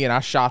 back to me, and I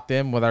shot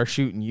them without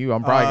shooting you.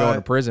 I'm probably going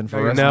to prison for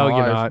the rest no, of my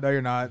you're life. not. No,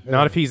 you're not.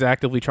 Not if he's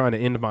actively trying to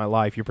end my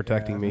life. You're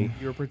protecting me.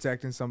 You're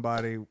protecting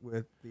somebody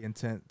with the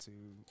intent to.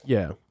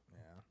 Yeah.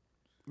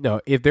 No,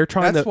 if they're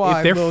trying That's to, why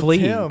if they're Lil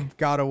fleeing, Tim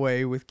got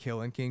away with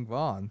killing King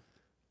Von.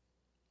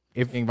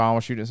 if King Von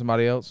was shooting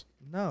somebody else.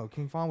 No,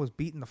 King Von was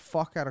beating the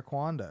fuck out of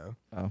Quando.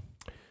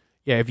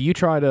 yeah, if you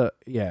try to,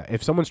 yeah,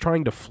 if someone's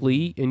trying to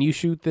flee and you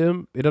shoot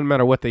them, it doesn't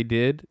matter what they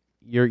did.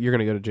 You're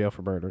gonna go to jail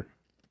for murder.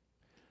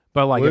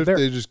 But like What if if they're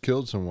they just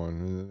killed someone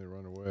and then they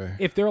run away?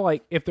 if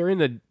they're in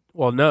the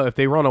well, no, if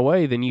they run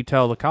away, then you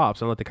tell the cops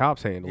and let the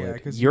cops handle Yeah, it.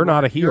 because You're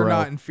not a hero. You're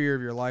not in fear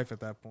of your life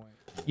at that point.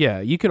 Yeah,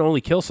 you can only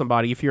kill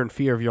somebody if you're in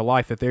fear of your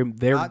life. That they're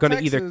Not going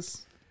to either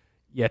Texas.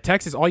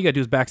 Texas. All you got to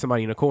do is back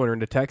somebody in a corner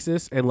into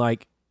Texas, and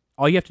like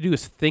all you have to do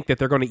is think that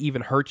they're going to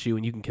even hurt you,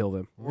 and you can kill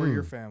them. or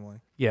your family.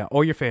 Yeah,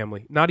 or your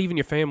family. Not even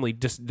your family,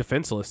 just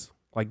defenseless,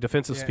 like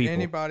defenseless Yeah, people.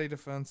 anybody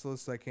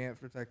defenseless that can't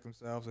protect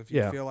themselves. If you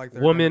Yeah. feel like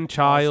they're Woman, gonna cause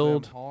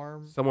child, them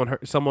harm,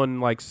 someone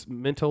like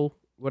mental,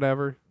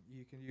 whatever.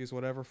 you can use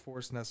whatever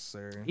force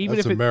necessary. Even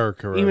That's if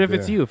America, right even if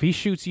it's there. you, if he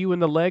shoots you in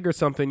the leg or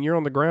something, you're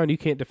on the ground, you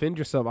can't defend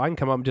yourself. I can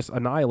come up and just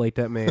annihilate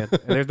that man, and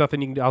there's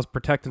nothing you can do. I was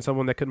protecting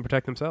someone that couldn't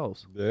protect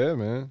themselves. Yeah,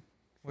 man.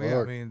 Well, yeah, I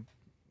Fuck. mean,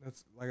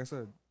 that's like I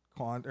said.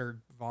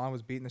 Vaughn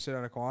was beating the shit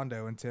out of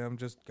Quando, and Tim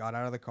just got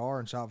out of the car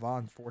and shot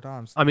Vaughn 4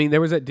 times. I mean,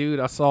 there was that dude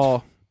I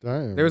saw.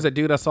 Damn. There was a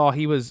dude I saw.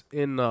 He was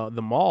in the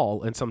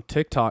mall, and some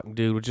TikTok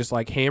dude was just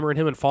like hammering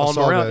him and falling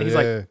saw around. that, He's yeah.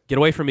 like, "Get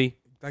away from me!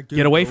 That dude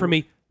Get away go- from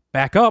me!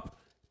 Back up!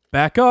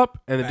 Back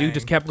up!" And the dude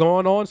just Bang. kept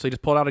going on. So he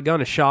just pulled out a gun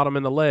and shot him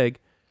in the leg.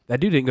 That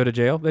dude didn't go to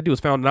jail. That dude was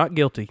found not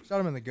guilty. Shot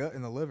him in the gut,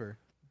 in the liver.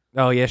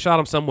 Oh yeah, shot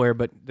him somewhere,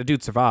 but the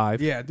dude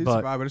survived. Yeah, dude but,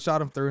 survived, but it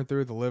shot him through and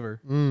through the liver.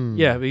 Mm.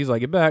 Yeah, but he's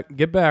like,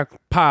 get back,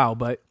 pow.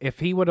 But if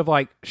he would have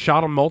like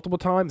shot him multiple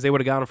times, they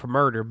would have got him for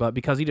murder. But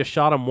because he just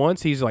shot him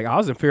once, he's like, I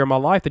was in fear of my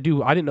life. The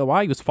dude, I didn't know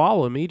why he was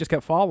following me. He just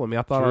kept following me.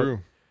 I thought True.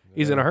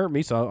 he's gonna hurt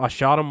me, so I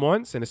shot him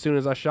once. And as soon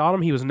as I shot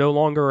him, he was no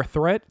longer a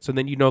threat. So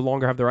then you no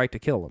longer have the right to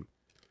kill him.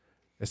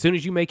 As soon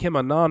as you make him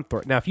a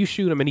non-threat. Now, if you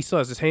shoot him and he still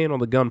has his hand on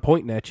the gun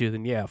pointing at you,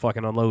 then yeah,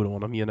 fucking unload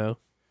on him. You know,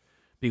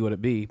 be what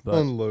it be. But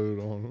Unload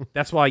on them.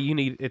 that's why you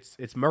need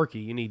it's murky.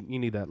 You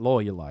need that law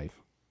of your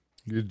life.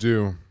 You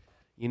do.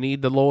 You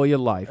need the law of your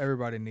life.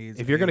 Everybody needs.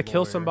 If you're going gonna to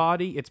kill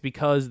somebody, it's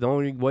because the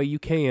only way you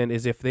can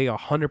is if they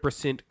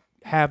 100%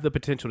 have the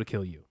potential to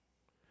kill you.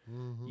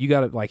 You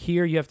gotta like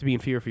here. You have to be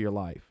in fear for your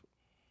life.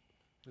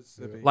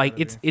 Like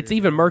it's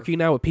even murky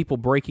now with people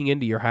breaking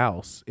into your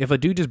house. If a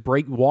dude just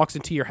walks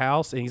into your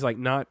house and he's like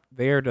not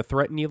there to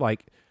threaten you,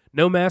 like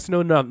no mask,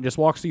 no nothing, just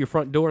walks to your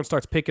front door and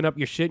starts picking up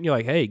your shit, and you're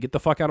like, hey, get the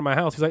fuck out of my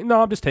house. He's like,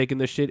 no, I'm just taking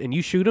this shit, and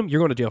you shoot him, you're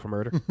going to jail for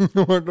murder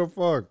What the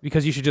fuck?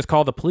 because you should just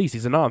call the police.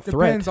 He's a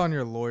non-threat. Depends on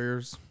your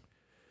lawyers.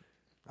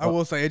 I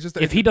will say it just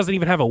If he doesn't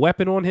even have a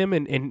weapon on him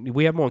and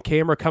we have him on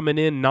camera coming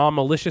in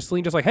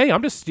non-maliciously and just like, hey,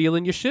 I'm just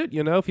stealing your shit,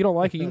 you know, if you don't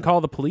like it, you can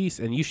call the police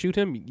and you shoot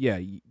him, yeah,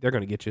 they're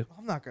going to get you.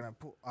 I'm not gonna.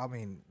 I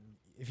mean,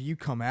 if you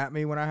come at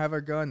me when I have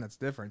a gun, that's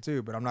different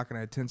too. But I'm not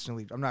going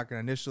to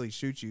initially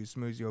shoot you as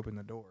soon as you open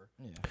the door.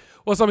 Yeah.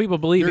 Well, some people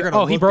believe, You're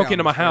gonna he look broke down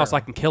into my this house, I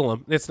barrel. can kill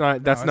him. It's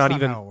not. That's No, not it's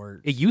even. how it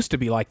works. It used to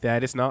be like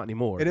that. It's not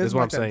anymore. It is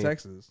what like I'm that saying. in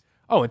Texas.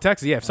 Oh, in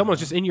Texas, yeah. If someone's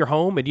just in your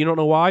home and you don't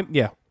know why,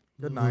 yeah,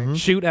 Good night. Mhm.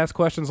 shoot, ask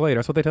questions later.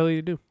 That's what they tell you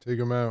to do. Take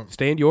them out.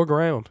 Stand your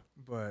ground.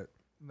 But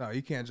no,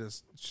 you can't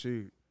just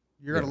shoot.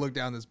 You're going to look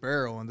down this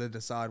barrel and then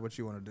decide what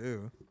you want to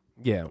do.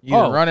 Yeah. You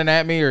either running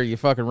at me or you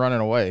fucking running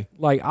away.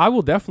 Like, I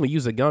will definitely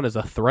use a gun as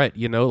a threat,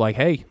 you know, like,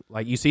 hey,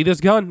 like, you see this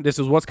gun? This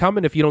is what's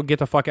coming if you don't get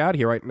the fuck out of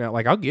here right now.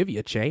 Like, I'll give you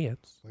a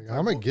chance. Like,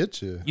 I'm gonna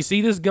get you. You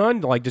see this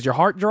gun? Like, does your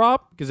heart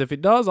drop? Because if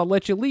it does, I'll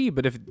let you leave.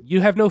 But if you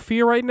have no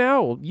fear right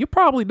now, you're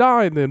probably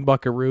dying then,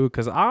 buckaroo,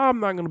 because I'm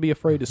not going to be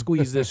afraid to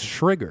squeeze this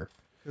trigger.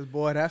 Because,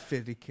 boy, that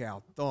 50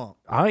 cal thump.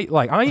 I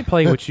ain't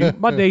playing with you.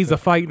 My days of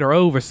fighting are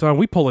over, son.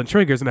 We pulling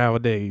triggers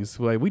nowadays.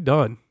 Like, we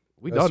done.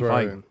 We That's done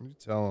right. fighting. You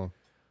tell them.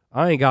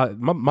 I ain't got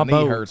my knee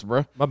bone hurts,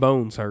 bro. My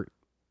bones hurt.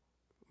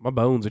 My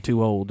bones are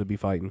too old to be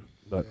fighting.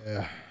 But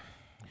Yeah.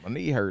 My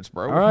knee hurts,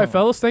 bro. all right,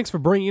 fellas, thanks for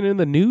bringing in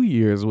the New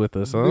Year's with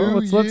us. Huh? New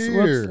Let's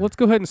Year. let's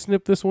go ahead and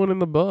snip this one in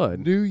the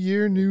bud. New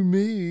year, new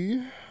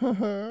me.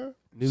 New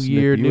Snip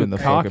year, you new in the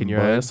cock fucking in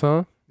your bud. ass,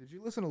 huh? Did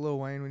you listen to Lil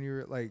Wayne when you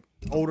were, like,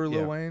 older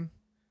Lil Yeah. Wayne?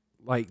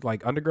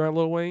 Like underground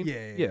Lil Wayne.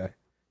 Yeah. Yeah.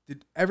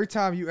 Did every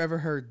time you ever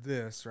heard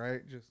this,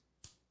 right? Just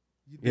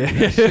you Yeah. knew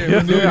that shit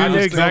was knew I knew about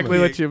to exactly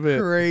get what you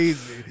meant.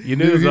 Crazy. You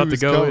knew it was he about to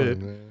go coming, in,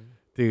 man.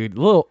 dude.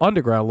 Little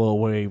underground Lil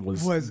Wayne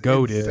was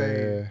goated.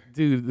 insane. Yeah.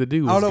 Dude, the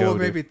dude was I don't know what goated.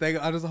 made me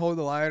think. I just hold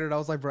the lighter and I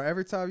was like, bro,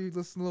 every time you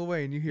listen to Lil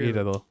Wayne, you hear,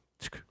 Yeah, the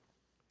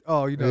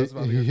oh, you know, it's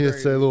about to He get hits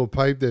crazy. that little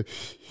pipe that.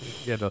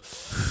 yeah the.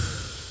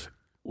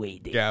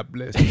 Wait, God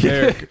bless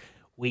America.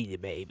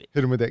 wait, baby.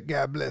 Hit him with that.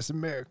 God bless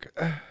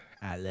America.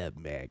 I love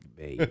Mac,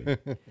 baby.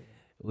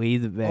 We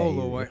the baby. Oh,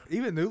 Lil Wayne.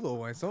 Even new Lil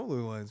Wayne. Some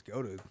Lil Wayne's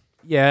goated.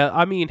 Yeah,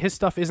 I mean his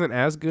stuff isn't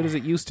as good as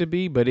it used to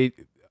be, but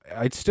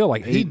it's still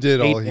like He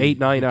did all he- 8,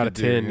 9 he out could of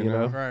do, 10. you You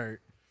know? know, Right.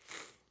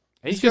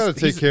 And He's got to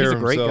take care he's of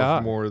a great himself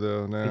guy. more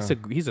though. Now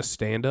He's a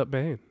stand-up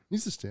man.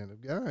 he's a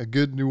stand-up guy. A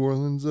good New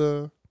Orleans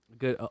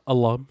Good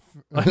alum.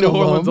 A New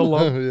Orleans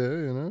alum. yeah,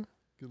 you know,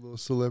 good little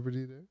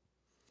celebrity there.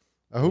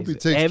 I hope he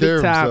He's- takes Every care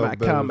of himself. time I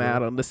better, come though.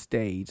 out on the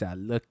stage, I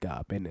look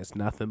up and it's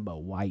nothing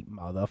but white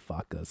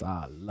motherfuckers.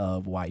 I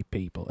love white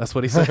people. That's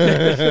what he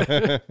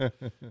said.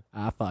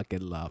 I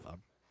fucking love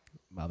them,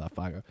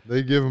 motherfucker.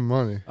 They give him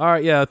money. All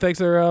right, yeah. Thanks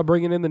for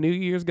bringing in the New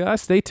Year's,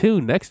 guys. Stay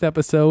tuned. Next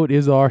episode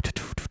is our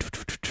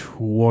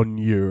 1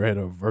 year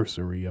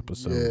anniversary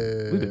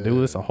episode. We've been doing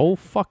this a whole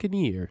fucking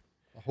year.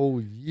 A whole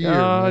year.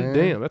 God man.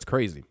 damn, that's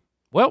crazy.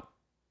 Well,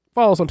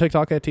 follow us on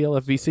TikTok at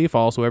TLFVC.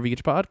 Follow us wherever you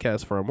get your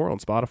podcasts from. We're on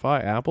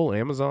Spotify, Apple,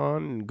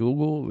 Amazon,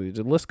 Google.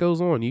 The list goes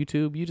on.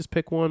 YouTube. You just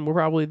pick one. We're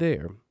probably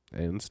there.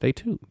 And stay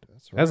tuned.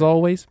 That's right. As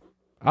always,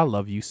 I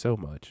love you so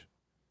much.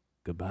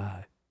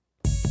 Goodbye.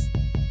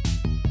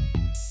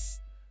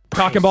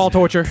 Cock and ball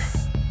torture.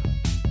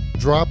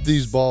 Drop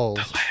these balls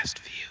Last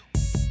view.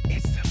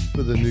 It's the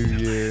for the new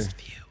year.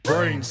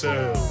 brain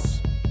cells.